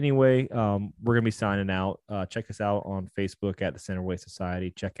 But anyway, we're gonna be signing out. Check us out on Facebook at the Centerway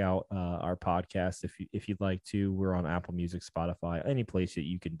Society. Check out our podcast if you'd like to. We're on Apple Music, Spotify, any place that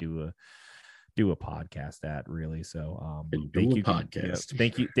you can do a podcast at, really. So thank you. Podcast.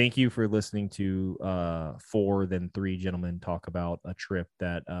 Thank you for listening to 4 then 3 gentlemen talk about a trip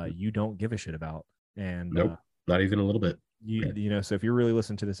that you don't give a shit about. And nope, not even a little bit. So if you're really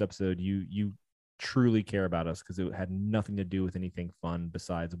listening to this episode, you truly care about us, because it had nothing to do with anything fun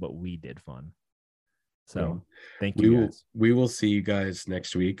besides what we did fun. So thank you guys. We will see you guys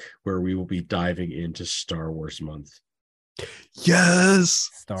next week, where we will be diving into Star Wars month. Yes.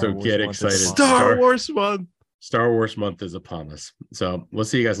 Get excited. Star Wars month. Star Wars month is upon us. So we'll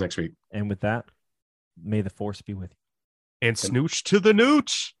see you guys next week. And with that, may the force be with you. And snooch to the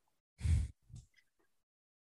nooch.